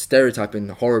 I'm stereotyping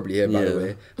horribly here, by the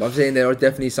way. But I'm saying there are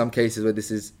definitely some cases where this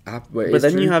is. Where it But is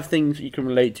then true. you have things you can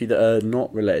relate to that are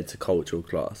not related to culture or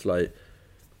class. Like,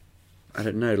 I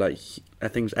don't know, like, I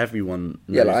think everyone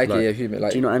knows, Yeah, like IKEA human.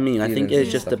 Like, do you know what I mean? I think feelings it's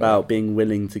and just stuff like about that. being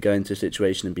willing to go into a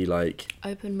situation and be like,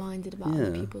 Open-minded about Yeah.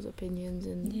 other people's opinions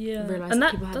and Yeah, realise and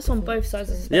that people have that's on different both sides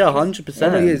of the experiences. yeah,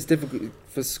 spectrum. 100%. I think it's difficult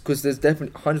because there's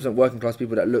definitely 100% working class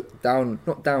people that look down,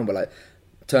 not down, but like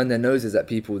turn their noses at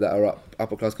people that are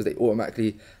upper class because they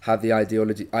automatically have the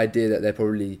idea that they're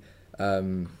probably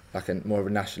like more of a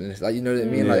nationalist. Like, you know what I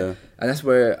mean? Yeah. Like, and that's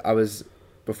where I was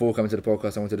before coming to the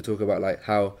podcast. I wanted to talk about like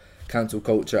how cancel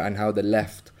culture and how the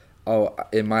left are,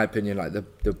 in my opinion, like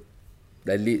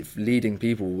they're leading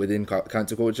people within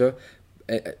cancel culture.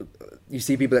 You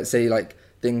see people that say like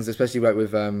things, especially like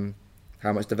with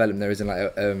how much development there is in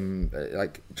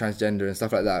like transgender and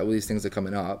stuff like that. All these things are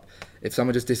coming up. If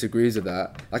someone just disagrees with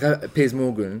that, like Piers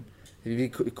Morgan, if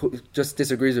he just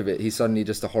disagrees with it, he's suddenly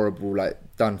just a horrible, like,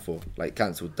 done for, like,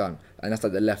 cancelled, done. And that's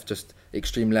like the left, just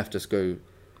extreme left, just go,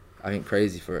 I think,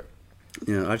 crazy for it.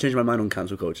 Yeah, I've changed my mind on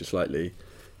cancel culture slightly.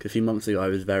 Because a few months ago, I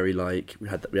was very like we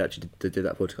actually did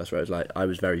that podcast where I was like I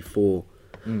was very for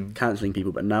cancelling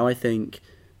people, but now I think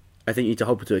you need to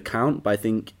hold people to account. But I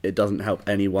think it doesn't help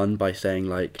anyone by saying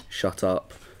like shut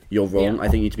up, you're wrong. Yeah. I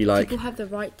think you need to be like People have the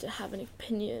right to have an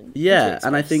opinion. yeah, to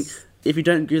and I express. think if you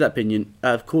don't agree with that opinion,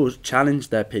 of course challenge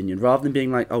their opinion rather than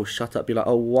being like oh shut up. Be like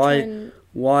oh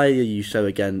why are you so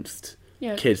against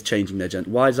kids changing their gender?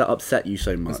 Why does that upset you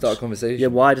so much? And start a conversation. Yeah,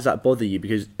 why does that bother you?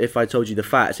 Because if I told you the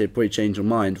facts, it'd probably change your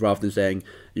mind rather than saying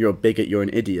you're a bigot, you're an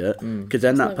idiot. Because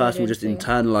then that That's not person will really just anything.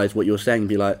 internalise what you're saying and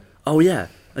be like, oh yeah,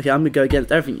 okay, I'm gonna go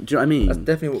against everything. Do you know what I mean? That's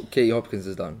definitely what Katie Hopkins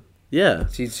has done. Yeah.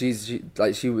 She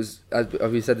was, as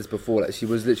we said this before, like, she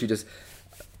was literally just,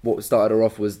 what started her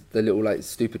off was the little, like,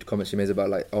 stupid comment she made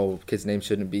about, like, oh, kids' names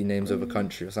shouldn't be names of a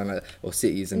country or something like that, or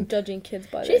cities. And And judging kids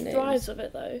by She their names. thrives with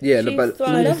it though. Yeah, she but-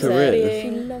 thrives loves with it. She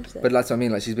being- loves it. But that's what I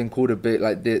mean. Like, she's been called a bit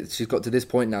like she's got to this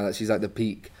point now that she's like the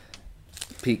peak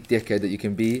dickhead that you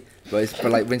can be. But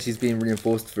like when she's being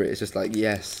reinforced for it, it's just like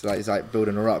yes, like it's like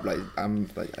building her up. Like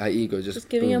like her ego just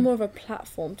giving her boom, more of a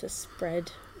platform to spread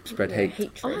hate. I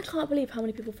hatred. can't believe how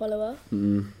many people follow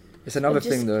her. It's another It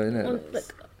just- thing though, isn't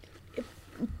it? It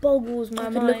boggles my I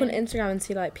mind. could look on Instagram and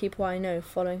see like people I know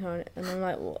following her, and I'm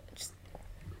like, what? Just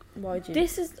why would you?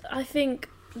 This is, I think,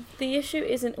 the issue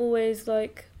isn't always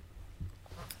like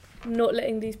not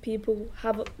letting these people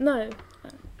have no.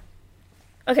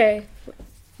 Okay,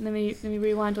 let me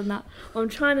rewind on that. What I'm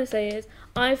trying to say is,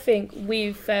 I think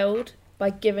we've failed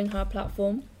by giving her a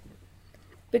platform.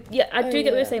 But yeah, I do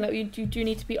get what you're saying. Like you do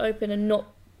need to be open and not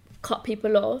cut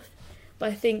people off. But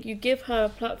I think you give her a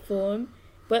platform,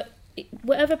 but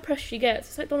whatever press she gets,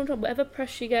 it's like Donald Trump. Whatever press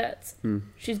she gets,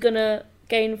 she's gonna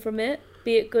gain from it,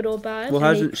 be it good or bad. Well,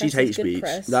 Any she's press hate is good speech.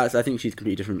 press. I think she's a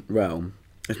completely different realm.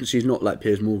 She's not like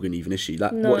Piers Morgan, even, is she?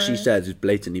 Like No. what she says is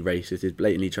blatantly racist, is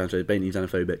blatantly transphobic, blatantly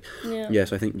xenophobic. Yeah. Yeah,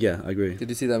 so I think I agree. Did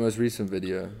you see that most recent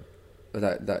video of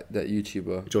that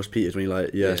YouTuber? Josh Peters when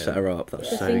he Yeah. set her up. That's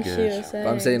the so things she good. was saying. But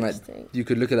I'm saying like interesting. you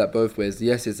could look at that both ways.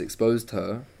 Yes, it's exposed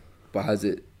her, but has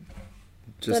it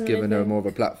just Done given her anything? more of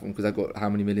a platform? Because I got how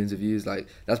many millions of views? Like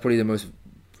that's probably the most.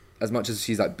 As much as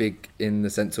she's like big in the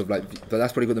sense of like, but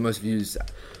that's probably got the most views.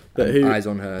 But and who? eyes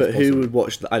on her? But as who possible. would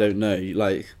watch that? I don't know.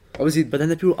 Like, Obviously, but then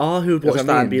there are people who would That's watch what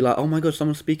that I and be mean. like, oh my god,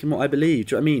 someone's speaking what I believe.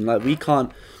 Do you know what I mean? Like, we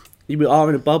can't. We are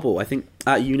in a bubble. I think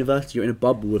at university you're in a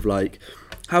bubble with like,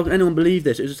 how can anyone believe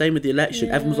this? It was the same with the election.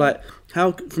 Yeah. Everyone's like,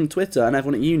 how from Twitter and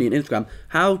everyone at uni and Instagram,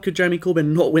 how could Jeremy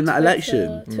Corbyn not win that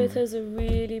election? Twitter's a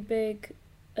really big,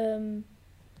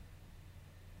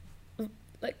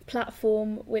 like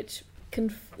platform which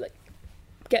can like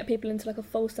get people into like a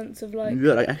false sense of like.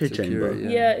 Yeah, like echo Security, chamber.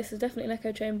 Yeah, it's definitely an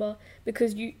echo chamber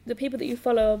because the people that you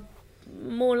follow are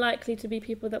more likely to be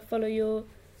people that follow your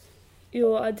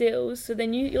ideals. So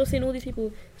then you're seeing all these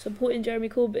people supporting Jeremy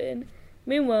Corbyn.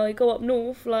 Meanwhile, you go up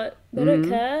north, like they don't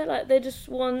care, like they just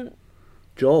want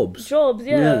Jobs. jobs.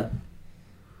 Yeah. Yeah.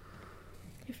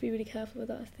 You have to be really careful with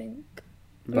that, I think.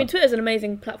 I mean, Twitter's an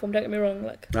amazing platform. Don't get me wrong.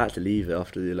 Like, I had to leave it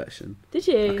after the election. did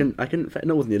you? I couldn't.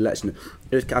 No, it wasn't the election.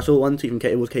 I saw one tweet from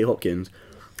Kate. It was Kate Hopkins.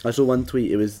 I saw one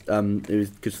tweet. It was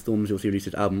because Stormzy obviously released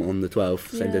his album on the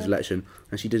 12th, same day as Yeah. election,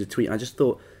 and she did a tweet. And I just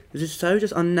thought this is so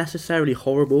just unnecessarily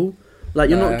horrible. Like,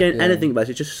 you're not getting yeah. anything about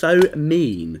it. It's just so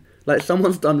mean. Like,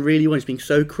 someone's done really well. It's being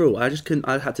so cruel. I just couldn't.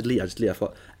 I had to delete. I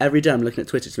thought every day I'm looking at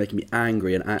Twitter, it's making me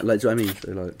angry and like. Do you know what I mean?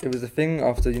 So, like, It was the thing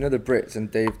after the Brits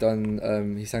and Dave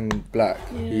done. He sang Black.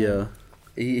 yeah.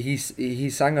 He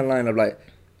sang a line of like,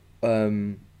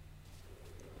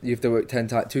 you have to work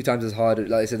 2 times as hard.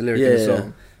 Like I said, the lyric in the Yeah.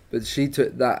 song. But she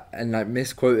took that and like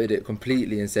misquoted it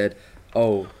completely and said,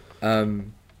 "Oh,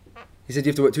 he said you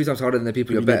have to work 2 times harder than the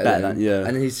people you're better than." yeah.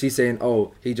 And then she's saying,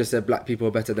 "Oh, he just said black people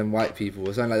are better than white people,"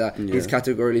 or something like that. Yeah. He's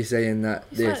categorically saying that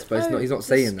but it's not. He's not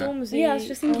saying that Yeah, I was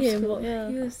just thinking article, what yeah.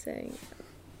 he was saying.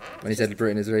 when he said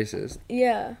Britain is racist.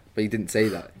 Yeah. But he didn't say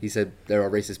that. He said there are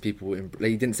racist people in.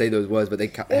 Like, he didn't say those words, but they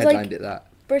was headlined like- it that.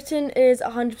 Britain is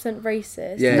 100%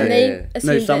 racist. Yeah, and yeah, they yeah. No,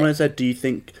 assumed someone it. said, "Do you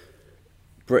think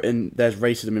there's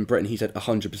racism in Britain?" He said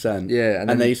 100%. Yeah, and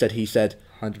then then he said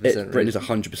 100% Britain is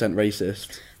 100%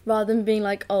 racist. Rather than being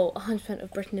like, oh, 100%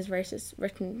 of Britain is racist.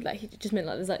 Britain, like, he just meant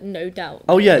like there's like no doubt.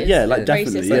 Oh, yeah, it is yeah, like, racist.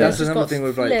 definitely, Like, yeah. it's That's just another got thing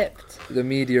with, like, flipped. The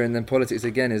media and then politics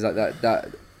again is like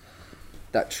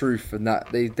that truth and that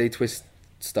they twist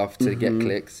stuff to get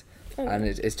clicks, Oh, and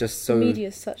it's just so media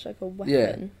is such like a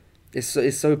weapon. it's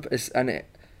his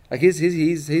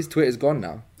Twitter's gone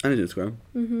now. And his Instagram.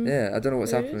 Mm-hmm. Yeah, I don't know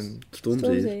what's It happened. Stormzy.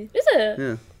 Stormzy. Is it?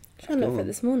 Yeah. Trying to look for Go it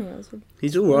this morning. I was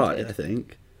He's alright, I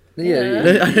think. Yeah, Yeah. I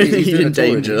don't think he's doing in a tour,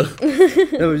 danger. isn't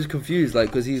he? No, I was just confused, like,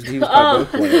 because he was quite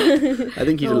vocal on it. I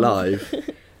think he's Oh. alive.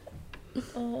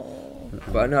 Oh.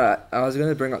 But no, I was going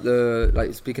to bring up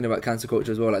speaking about cancel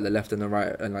culture as well, like the left and the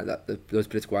right, and like those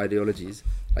political ideologies,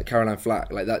 like Caroline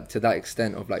Flack, like that, to that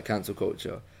extent of like cancel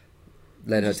culture,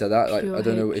 led her to that. Like, pure I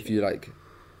don't know if hatred. you like.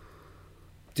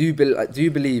 Do you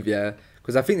believe? Yeah,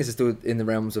 because I think this is still in the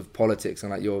realms of politics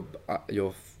and like your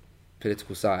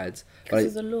political sides. Because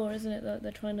Like, there's a law, isn't it, that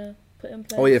they're trying to put in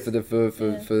place? oh yeah, for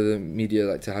Yeah. the media,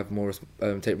 like, to have more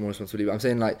take more responsibility. But I'm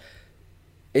saying, like,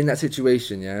 in that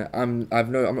situation, yeah, I'm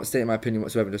not stating my opinion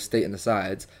whatsoever, just stating the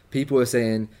sides. People are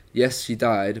saying yes, she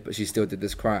died, but she still did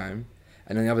this crime,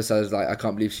 and then the other side is like, I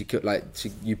can't believe she could, like,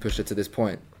 you pushed her to this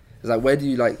point. It's like, where do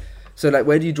you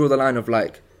where do you draw the line of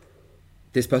like,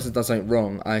 this person's done something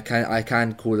wrong, I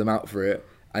can call them out for it,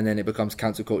 and then it becomes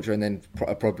cancel culture and then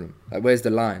a problem. Like, where's the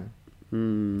line?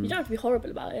 You don't have to be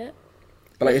horrible about it.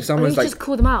 But like, if I someone's think like, just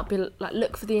call them out. Be like,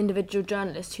 look for the individual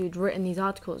journalist who'd written these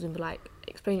articles and be like,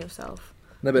 explain yourself.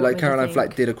 no, but what like made you Caroline think?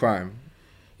 Flack did a crime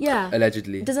Yeah.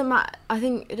 allegedly. It doesn't matter. I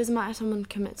think it doesn't matter if someone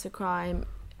commits a crime.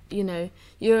 You know,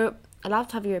 you're allowed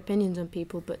to have your opinions on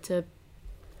people, but to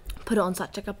put it on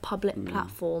such like a public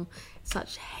platform,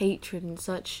 such hatred and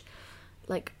such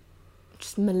like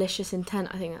just malicious intent,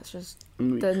 I think that's just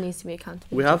there needs to be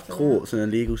accountability. We have for that. courts and a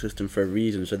legal system for a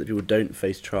reason, so that people don't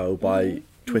face trial by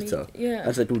Twitter, Yeah.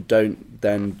 and so people don't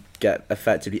then get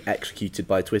effectively executed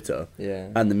by Twitter Yeah.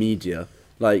 and the media.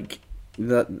 Like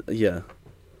that, yeah.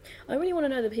 I really want to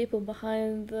know the people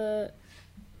behind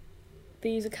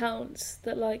these accounts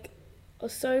that like are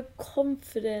so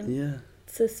confident Yeah.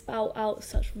 to spout out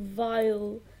such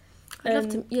vile. I'd love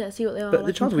to see what they are. But like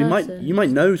the chance in you person. might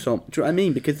know some. Do you know what I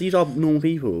mean? Because these are normal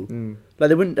people. Mm. Like,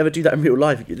 they wouldn't ever do that in real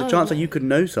life. The Oh, chance that no. you could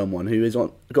know someone who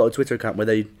got a Twitter account where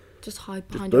they just hide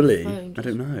just behind bully. your phone. I don't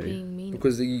just know. Being mean.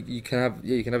 Because you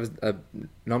can have a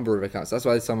number of accounts. That's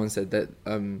why someone said that.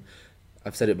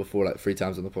 I've said it before, like 3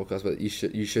 times on the podcast, but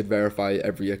you should verify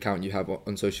every account you have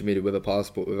on social media with a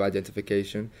passport, with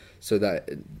identification, so that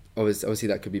obviously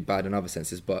that could be bad in other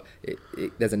senses, but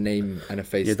there's a name and a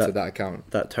face to that account.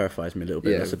 That terrifies me a little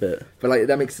bit. Yeah. That's a bit. But like I think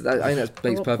that makes At what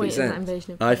perfect point is that sense.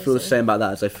 invasion of I feel the privacy? same about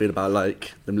that as I feel about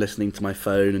like them listening to my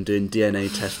phone and doing DNA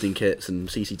testing kits and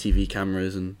CCTV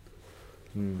cameras, and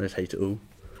I just hate it all.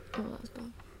 Oh, that's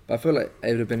bad. But I feel like it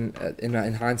would have been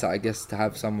in hindsight, I guess, to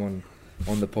have someone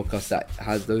on the podcast that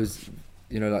has those,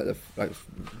 like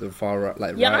the far right,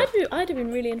 like Yeah, right. I'd have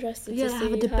been really interested Yeah, to see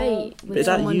have a debate. But with is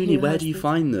that someone uni? who Where has do you the-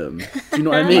 find them? Do you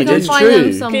know what I I mean? can It's find them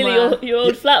true. somewhere. Clearly, your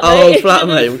old flatmate. Oh,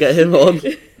 flatmate, we'll get him on.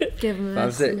 Give them But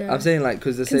I'm saying like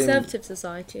because the same. conservative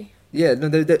society. Yeah, no,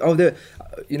 they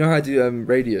you know how I do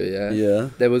radio, yeah. Yeah.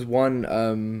 There was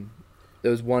one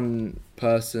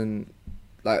person,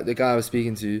 like the guy I was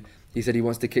speaking to. He said he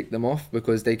wants to kick them off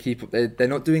because they're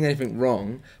not doing anything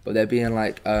wrong, but they're being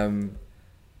like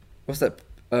what's that?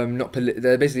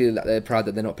 They're basically they're proud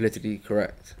that they're not politically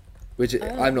correct, which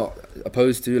I'm not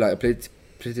opposed to. Like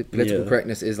political Yeah.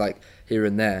 correctness is like here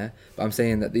and there, but I'm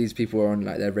saying that these people are on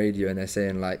like their radio and they're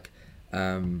saying like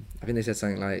I think they said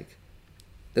something like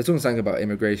they're talking something about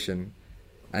immigration,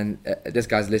 and this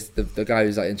guy's the guy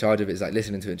who's like in charge of it is like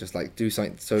listening to it, just like do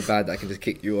something so bad that I can just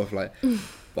kick you off, like.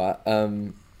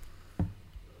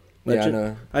 But yeah, I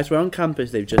know. I swear on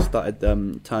campus they've just started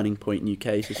Turning Point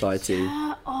UK Society.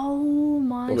 Oh,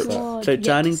 my What's that? god. So yet to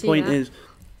Turning see Point that. is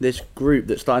this group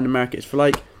that started in America. It's for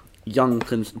like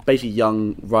basically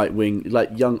young right wing, like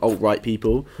young alt right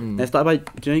people. And it's started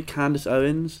by, do you know Candace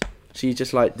Owens? She's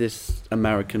just like this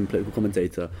American political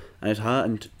commentator, and it's her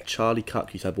and Charlie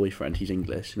Cuck, who's her boyfriend. He's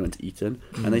English and went to Eton,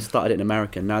 and they started it in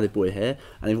America. And now they've brought it here,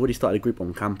 and they've already started a group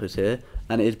on campus here.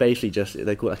 And it is basically just,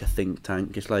 they call it like a think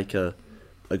tank. It's like a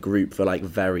group for like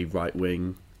very right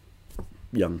wing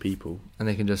young people. And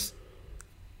they can just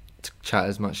chat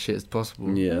as much shit as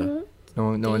possible. Yeah.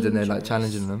 Mm-hmm. No one's in there like Dangerous.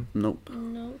 challenging them. Nope.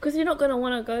 No, because you're not gonna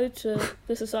want to go to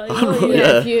the society. Oh, are you?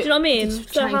 yeah. Do you know what I mean?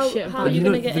 Just So chatting how, shit how about are you know,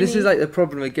 gonna get this any... is like the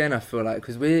problem again. I feel like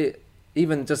because we're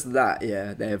even just that.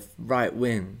 Yeah, they're right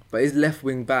wing, but is left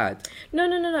wing bad? No.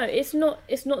 It's not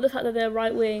the fact that they're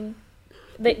right wing.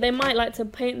 They might like to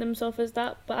paint themselves as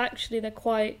that, but actually they're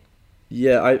quite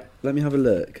Yeah, let me have a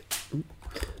look.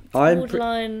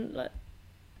 borderline. Like,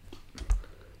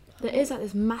 There is like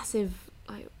this massive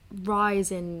like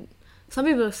rise in. Some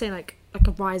people are saying like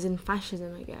a rise in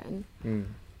fascism again, and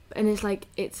it's like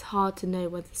it's hard to know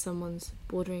whether someone's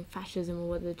bordering fascism or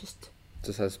whether just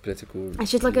Has political.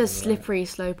 it's just like a reasons, right? slippery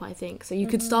slope. I think so. You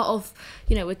could start off,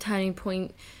 with Turning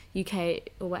Point UK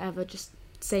or whatever, just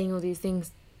saying all these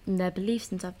things and their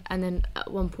beliefs and stuff, and then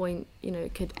at one point,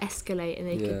 it could escalate and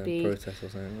they could be protest or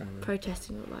something. Right?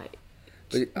 protesting or like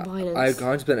But violence.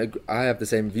 I 100% I have the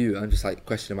same view. I'm just like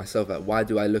questioning myself, like why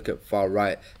do I look at far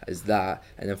right as that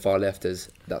and then far left as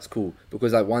that's cool?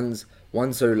 Because like one's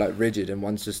so like rigid and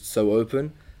one's just so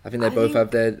open. I think they both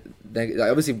have their like,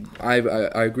 obviously I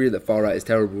agree that far right is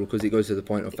terrible because it goes to the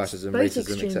point of fascism, both racism,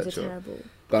 extremes are etc. terrible.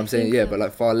 But I'm saying think, but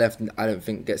like far left I don't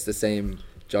think gets the same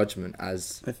judgment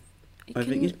as I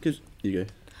think it's because you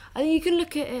go. I think you can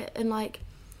look at it in like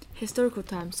historical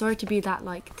terms. Sorry to be that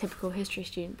like typical history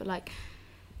student, but like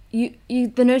you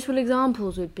the notable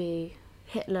examples would be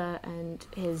Hitler and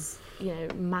his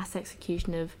mass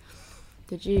execution of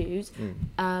the Jews.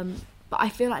 But I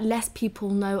feel like less people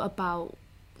know about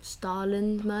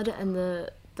Stalin's murder and the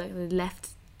left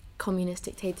communist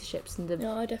dictatorships and the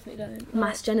no, I definitely don't.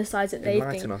 mass genocides that they've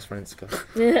enlighten been. us, Francisco.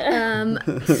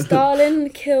 Stalin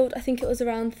killed, I think it was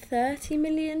around 30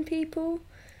 million people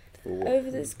Or- over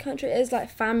this country. It was like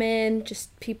famine,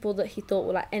 just people that he thought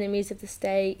were like enemies of the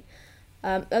state.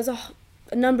 There's a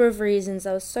number of reasons.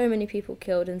 There was so many people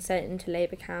killed and sent into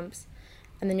labour camps.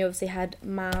 And then you obviously had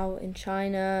Mao in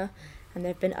China, and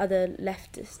there have been other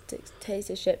leftist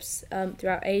dictatorships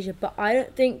throughout Asia. But I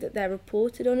don't think that they're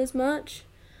reported on as much.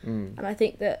 And I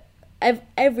think that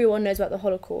everyone knows about the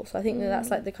Holocaust. So I think that that's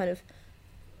like the kind of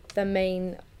the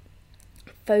main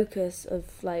focus of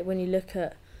like when you look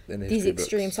at in the these history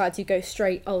extreme books. sides, you go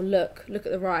straight, look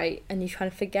at the right, and you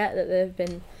kind of forget that there have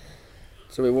been.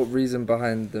 So wait, what reason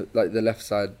behind the left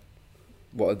side?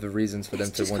 What are the reasons for them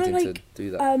It's to just wanting kinda to like,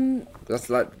 do that? That's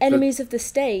like Enemies of the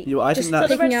state. Yeah, I Just think Is that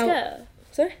the that's Red picking out- Scare?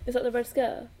 Sorry? Is that the Red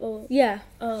Scare? Or Yeah.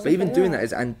 oh, But even like doing that.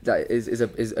 that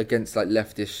is against like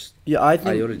leftish. yeah. I think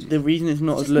ideology. the reason it's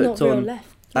not It's as just looked not real on left.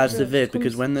 as Real severe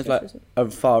because when there's like socialism. a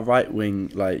far right wing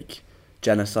like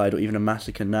genocide or even a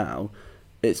massacre now,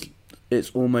 it's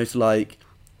almost like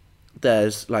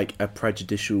there's like a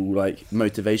prejudicial like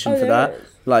motivation Oh, for there that. is.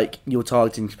 Like you're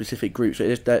targeting specific groups. So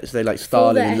they like For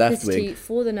Stalin the and left wing. ethnicity,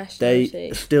 for the They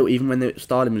nationality. still, even when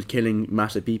Stalin was killing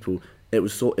massive people, it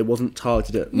wasn't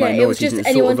targeted at Yeah, it was minorities. just it's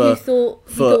anyone sort of who thought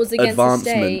for was against the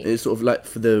advancement. state. It's sort of like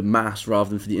for the mass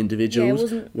rather than for the individuals.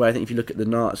 wasn't- Where I think if you look at the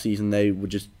Nazis and they were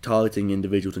just targeting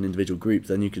individuals and individual groups,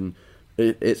 then you can.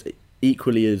 It's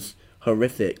equally as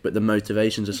horrific, but the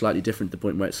motivations are slightly different to the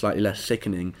point where it's slightly less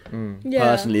sickening. Yeah.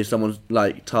 Personally, if someone's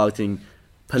like targeting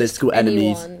political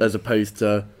enemies anyone. as opposed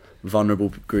to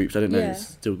vulnerable groups, I don't know. Yeah. It's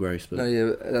still gross, but No,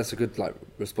 yeah, that's a good like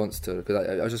response to it because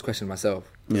I was just questioning myself.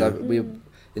 'Cause Yeah. we,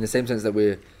 in the same sense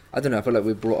that I don't know. I feel like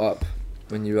we're brought up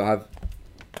when you have,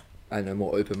 I don't know,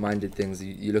 more open-minded things.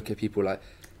 You look at people like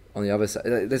on the other side.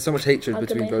 Like, there's so much hatred How can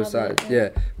between they both have it? sides. Yeah,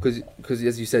 because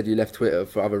as you said, you left Twitter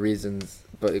for other reasons,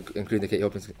 but including the Katie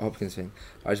Hopkins thing.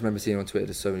 I just remember seeing on Twitter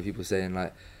there's so many people saying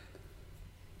like,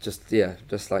 just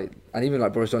like, and even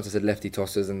like Boris Johnson said lefty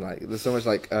tossers and like there's so much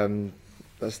like so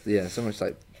much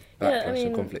like backlash and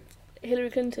mean, conflict. Hillary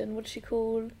Clinton, what did she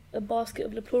call a basket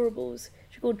of deplorables?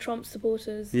 She called Trump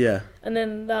supporters, yeah. and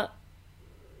then that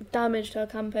damaged her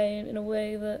campaign in a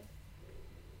way that.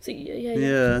 So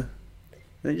Yeah.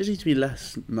 There just needs to be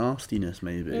less nastiness,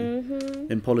 maybe,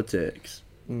 in politics.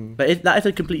 But that is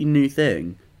a completely new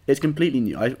thing. It's completely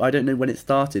new. I don't know when it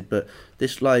started, but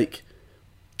this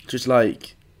this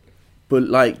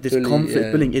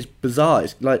bullying is bizarre.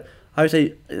 It's like, I would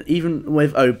say, even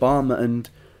with Obama and...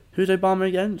 Who's Obama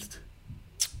against?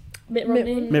 Mitt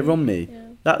Romney. Mitt Romney. Yeah.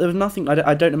 that there was nothing.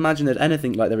 I don't imagine there's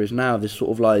anything like there is now. This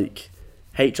sort of like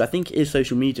hatred. I think it is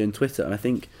social media and Twitter, and I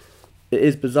think it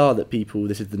is bizarre that people.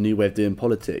 This is the new way of doing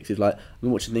politics. It's like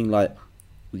I'm watching a thing like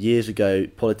years ago,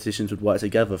 politicians would work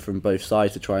together from both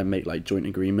sides to try and make like joint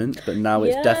agreements, but now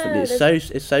it's definitely it's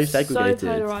so segregated. So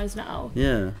polarized now.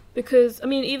 Yeah. Because I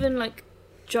mean, even like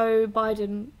Joe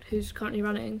Biden, who's currently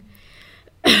running,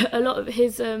 a lot of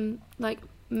his like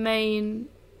main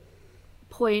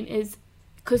point is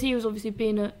because he was obviously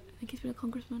being I think he's been a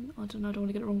congressman. I don't know. I don't want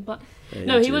to get it wrong, but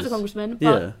no, he was a congressman,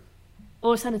 but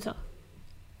or a senator,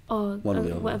 or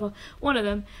whatever. One of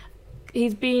them.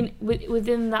 He's been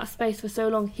within that space for so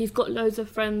long. He's got loads of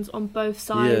friends on both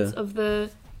sides of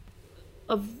both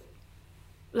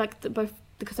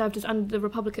the Conservatives and the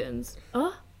Republicans.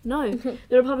 No, the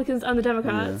Republicans and the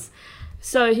Democrats.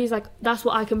 So he's like, that's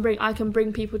what I can bring. I can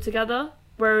bring people together.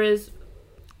 Whereas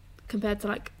compared to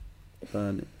like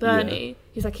Bernie,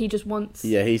 he's like, he just wants.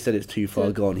 Yeah, he said it's too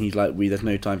far gone. He's like, there's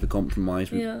no time for compromise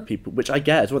with people, which I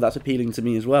get as well. That's appealing to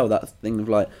me as well. That thing of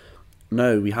like,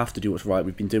 no, we have to do what's right.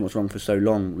 We've been doing what's wrong for so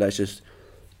long. It's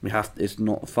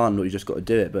not fun, but you just got to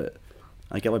do it. But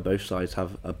I get why both sides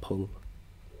have a pull.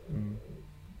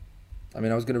 I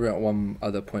mean, I was going to bring up one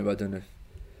other point, but I don't know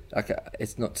if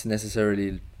it's not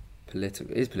necessarily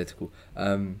political. It is political.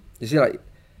 You see, like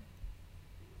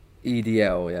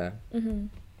EDL, and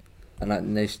like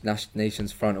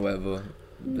Nations Front or whatever,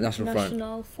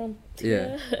 National Front.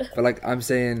 Yeah, but like I'm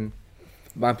saying.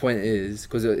 My point is,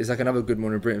 because it's like another Good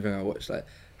Morning Britain thing I watched, like,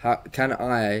 how can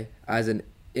I, as an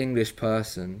English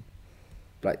person,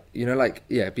 like, you know, like,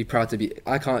 be proud to be,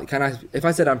 if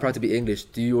I said I'm proud to be English,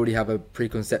 do you already have a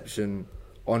preconception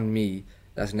on me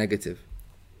that's negative?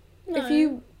 No. If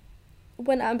you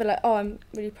went out and be like, oh, I'm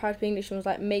really proud to be English, and was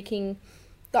like making,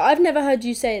 that I've never heard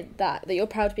you say that you're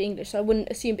proud to be English, so I wouldn't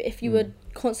assume, but if you were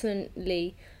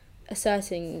constantly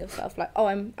asserting yourself like, oh,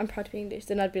 I'm proud to be English,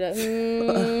 then I'd be like,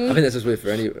 I think that's just weird for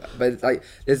any, but it's like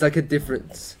there's like a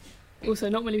difference. Also,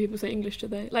 not many people say English, do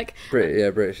they? Like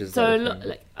British is so.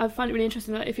 Like, I find it really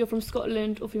interesting that if you're from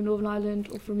Scotland or from Northern Ireland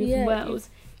or from Wales,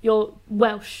 you're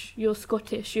Welsh, you're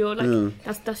Scottish, you're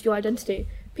like that's your identity.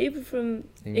 People from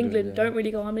England don't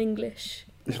really go, I'm English.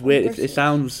 It's weird. It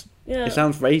sounds It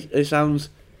sounds.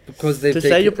 Because they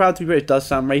say you're proud to be British does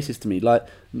sound racist to me. Like,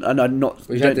 and I'm not.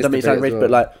 Don't make it sound racist, but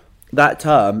like. That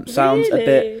term sounds a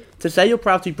bit. To say you're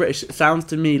proud to be British sounds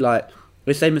to me like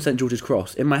the same as St George's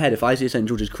Cross. In my head, if I see St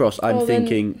George's Cross, I'm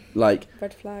thinking like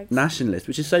red flags. Nationalist,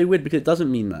 which is so weird because it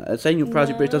doesn't mean that. Saying you're proud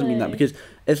to be British doesn't mean that, because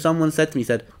if someone said to me,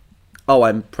 "Oh,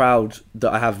 I'm proud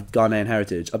that I have Ghanaian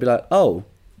heritage," I'd be like, "Oh,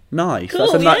 nice. Cool,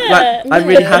 I'm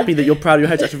really happy that you're proud of your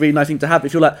heritage. That's a really nice thing to have."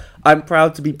 If you're like, "I'm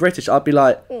proud to be British," I'd be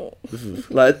like,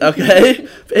 okay,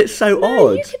 it's so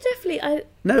odd. You could definitely.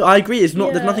 No, I agree. It's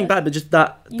not. There's nothing bad, but just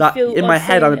that in my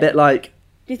head, I'm a bit like.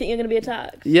 Do you think you're going to be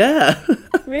attacked? Yeah.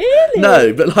 Really?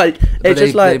 No, but like it's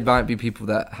just like they might be people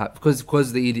that have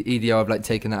because the EDL have like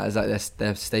taken that as like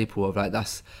their staple of like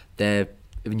that's their.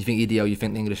 When you think EDL, you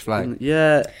think the English flag.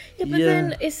 Yeah. Yeah, but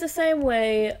then it's the same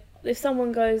way. If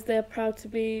someone goes, they're proud to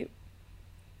be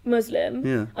Muslim.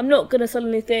 Yeah. I'm not gonna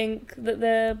suddenly think that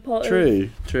they're part of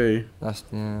That's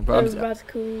but a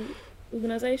radical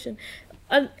organisation.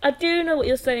 I do know what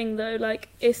you're saying though. Like,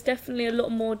 it's definitely a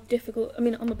lot more difficult. I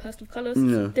mean, I'm a person of colour, so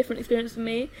it's a different experience for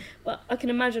me. But I can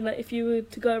imagine like if you were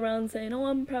to go around saying, "Oh,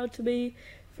 I'm proud to be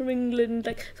from England,"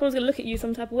 like someone's gonna look at you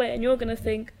some type of way, and you're gonna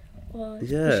think, "Oh,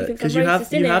 yeah," because you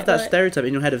have that stereotype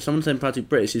in your head of someone saying proud to be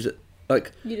British is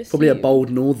like probably a bold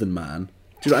northern man.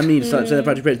 Do you know what I mean? So they're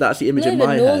proud to be British. That's the image in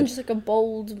my head. Just like a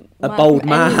bold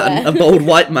man, a bold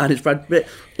white man is proud to be.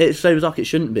 It's so bizarre. It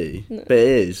shouldn't be, but it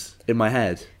is in my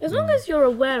head. As long as you're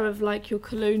aware of like your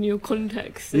colonial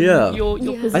context, and your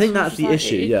position. I think that's the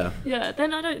issue. Yeah. Yeah.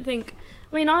 Then I don't think.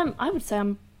 I mean, I would say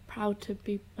I'm proud to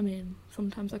be. I mean,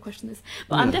 sometimes I question this,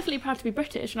 but I'm definitely proud to be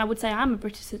British, and I would say I'm a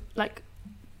British. Like,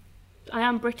 I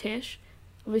am British.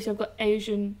 Obviously, I've got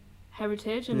Asian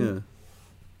heritage, and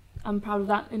I'm proud of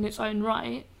that in its own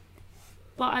right.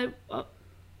 But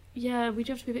we do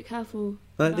have to be a bit careful.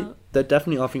 There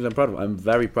definitely are things I'm proud of. I'm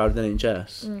very proud of the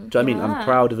NHS. Do you know what I mean? I'm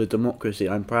proud of a democracy.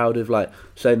 I'm proud of like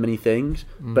so many things,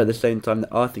 but at the same time,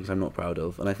 there are things I'm not proud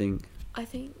of. And I think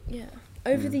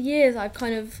over the years,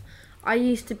 I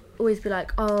used to always be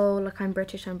like, oh, like I'm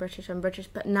British,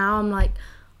 but now I'm like,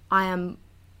 I am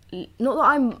not that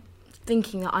I'm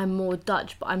thinking that I'm more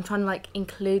Dutch, but I'm trying to like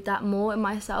include that more in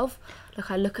myself. Like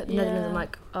I look at the Netherlands, I'm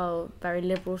like, oh, very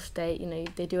liberal state, you know,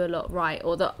 they do a lot right,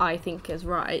 or that I think is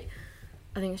right.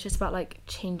 I think it's just about like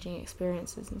changing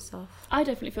experiences and stuff. I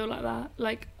definitely feel like that.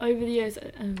 Like over the years,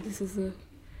 I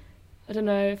don't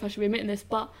know if I should be admitting this,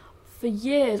 but for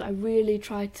years I really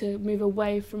tried to move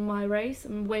away from my race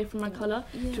and away from my colour,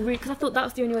 because I thought that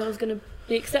was the only way I was going to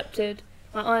be accepted.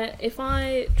 Like if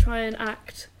I try and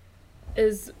act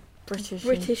as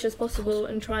British as possible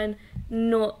and try and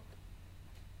not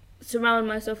surround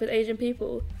myself with Asian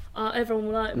people, everyone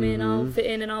will like me and I'll fit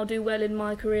in and I'll do well in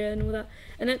my career and all that.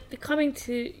 And then coming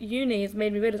to uni has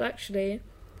made me realise actually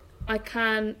I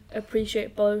can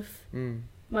appreciate both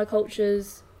my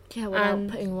cultures. Yeah, without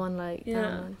putting one like down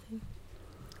or anything.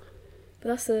 But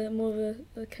that's more of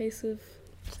a case of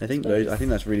I think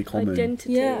that's really common.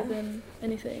 Identity than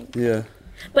anything. Yeah.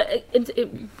 But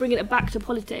bringing it back to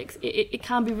politics, it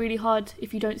can be really hard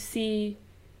if you don't see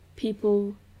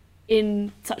people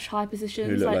in such high positions.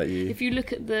 Who look like you. If you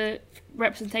look at the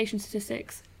representation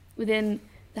statistics within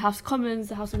the House of Commons,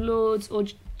 the House of Lords, or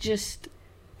just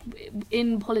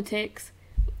in politics,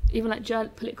 even like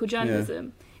political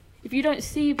journalism, if you don't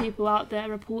see people out there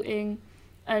reporting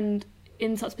and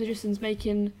in such positions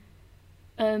making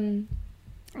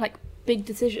like big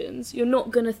decisions, you're not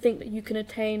going to think that you can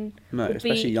attain or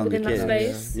especially be younger within kids. that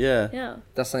space. Yeah.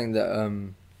 That's something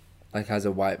that like as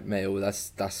a white male,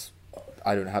 that's not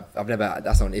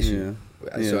an issue.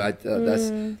 So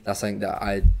that's something that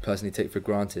I personally take for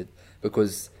granted,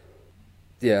 because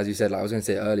as you said, like I was going to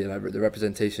say earlier, like the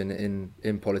representation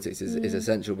in politics is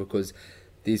essential, because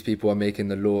these people are making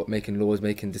laws,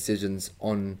 making decisions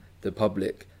on the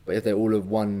public. But if they're all of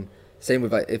one, same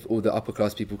with like if all the upper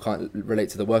class people can't relate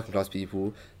to the working class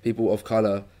people of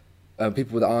colour,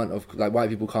 people that aren't of like white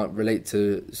people can't relate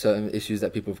to certain issues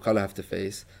that people of colour have to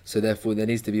face. So therefore, there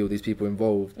needs to be all these people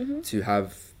involved to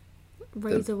have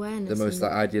raise awareness, the most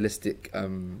like idealistic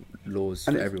laws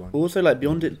and for everyone. Also, like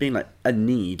beyond it being like a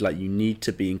need, like you need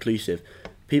to be inclusive.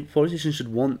 Politicians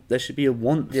there should be a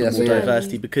want for more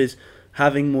diversity, because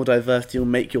having more diversity will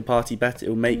make your party better. It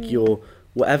will make your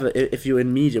whatever. If you're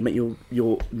in media, it'll make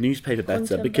your newspaper better.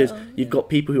 Content because better, you've got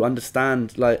people who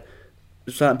understand. Like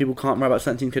certain people can't write about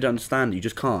certain things because they don't understand. You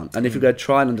just can't. And if you're going to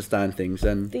try and understand things,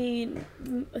 then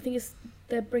I think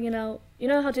they're bringing out. You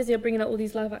know how Disney are bringing out all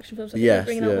these live action films. Yes, they're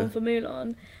bringing out one for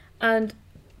Mulan, and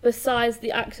besides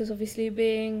the actors obviously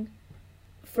being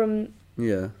from.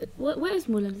 Yeah. Where is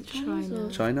Mulan? Is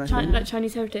it China. Like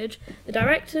Chinese heritage. The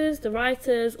directors, the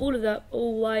writers, all of that,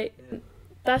 all white.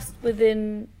 That's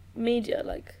within media.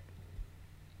 Like,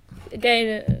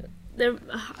 again,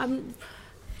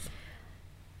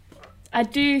 I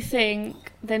do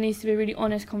think there needs to be a really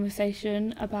honest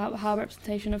conversation about how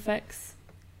representation affects,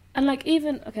 and like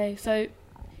even so,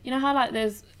 you know how like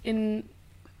there's in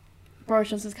Boris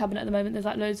Johnson's cabinet at the moment, there's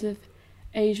like loads of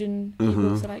Asian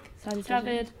people, so like Sajid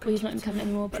Javid, well he's not in the cabinet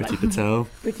anymore, but Priti Patel,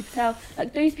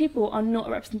 like those people are not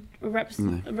a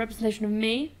representation of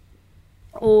me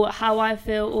or how I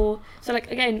feel, or so like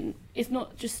again, it's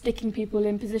not just sticking people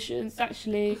in positions, it's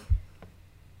actually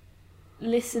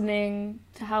listening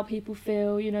to how people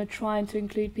feel, you know, trying to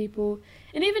include people,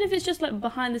 and even if it's just like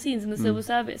behind the scenes in the civil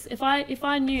service, if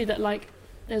I knew that like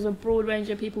there's a broad range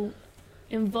of people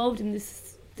involved in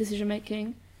this decision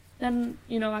making, then,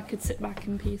 you know, I could sit back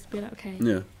in peace, be like, okay,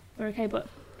 we're okay, but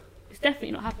it's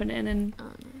definitely not happening, and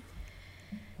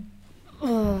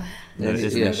it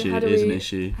is an issue. It is an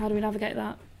issue. How do we navigate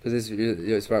that? Because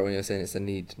it's right when you're saying it's a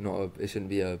need, it shouldn't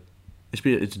be a...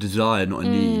 It's a desire, not a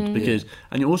need, because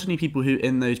and you also need people who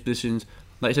in those positions,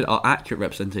 like I said, are accurate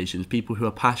representations, people who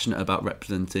are passionate about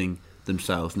representing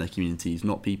themselves and their communities,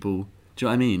 not people, do you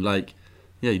know what I mean? Like,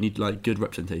 you need like good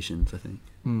representations, I think.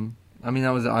 I mean,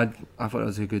 I thought that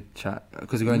was a good chat,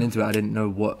 because going into it, I didn't know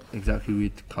what exactly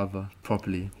we'd cover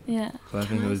properly. Yeah. So I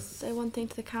think it was... Say one thing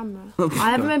to the camera.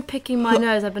 I haven't been picking my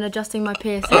nose. I've been adjusting my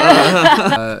piercing.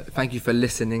 Thank you for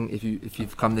listening. If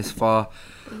you've come this far,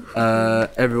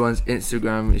 everyone's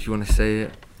Instagram, if you want to say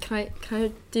it. Can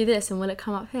I do this and will it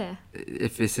come up here?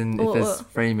 If there's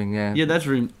framing, yeah. Yeah, that's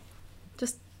room.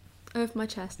 Just over my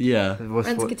chest. Yeah.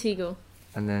 Rents Categor.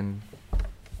 And then.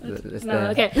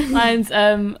 Okay. Mine's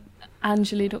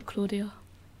Angeli.Claudia.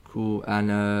 Cool.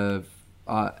 And our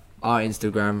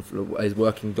Instagram is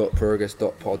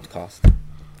working.progress.podcast.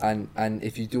 And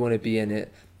if you do want to be in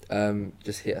it,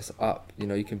 just hit us up. You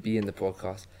know, you can be in the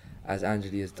podcast, as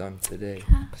Angeli has done today.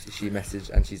 She messaged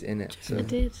and she's in it. So. I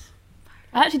did.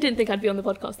 I actually didn't think I'd be on the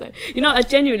podcast though. You know, I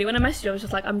genuinely, when I messaged you, I was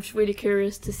just like, I'm just really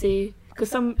curious to see,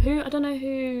 because I don't know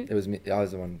who. It was me. I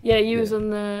was the one. Yeah, you was on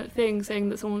the thing saying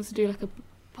that someone wants to do like a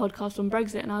podcast on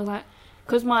Brexit, and I was like,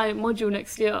 because my module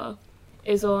next year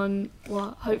is on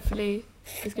hopefully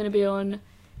is going to be on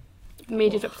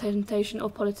media's representation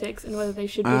of politics and whether they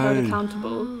should be held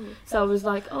accountable. So I was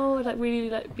like, I'd like really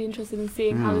like be interested in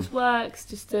seeing how this works,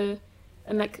 just to,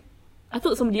 and like I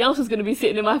thought somebody else was going to be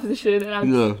sitting in my position, and I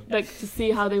Yeah. like to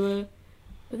see how they were.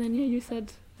 But then you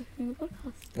said a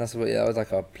podcast. That's what. Yeah, that was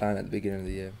like our plan at the beginning of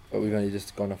the year, but we've only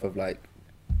just gone off of like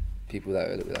people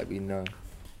that like we know.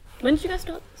 When did you guys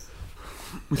start this?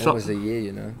 It was a year,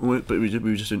 you know. But we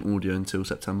were just doing audio until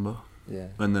September, Yeah.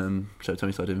 and then September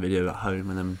we started doing video at home,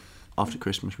 and then after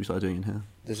Christmas we started doing it here.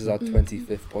 This is our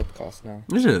 25th podcast now.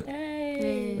 Is it?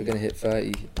 Hey. We're gonna hit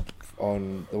 30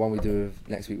 on the one we do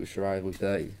next week with Shirai. We're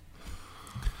 30.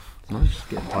 Nice.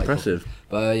 Getting tight. Impressive.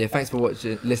 But yeah, thanks for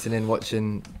listening,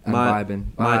 watching, and My-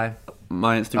 vibing. Bye.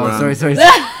 My Instagram. Oh, sorry.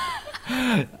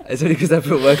 It's only because I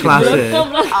put work. Classic.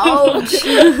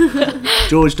 Ouch.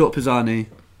 George.Pisani.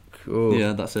 Cool.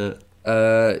 Yeah, that's it.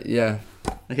 Yeah.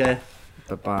 Okay.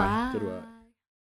 Bye. Bye. Good work.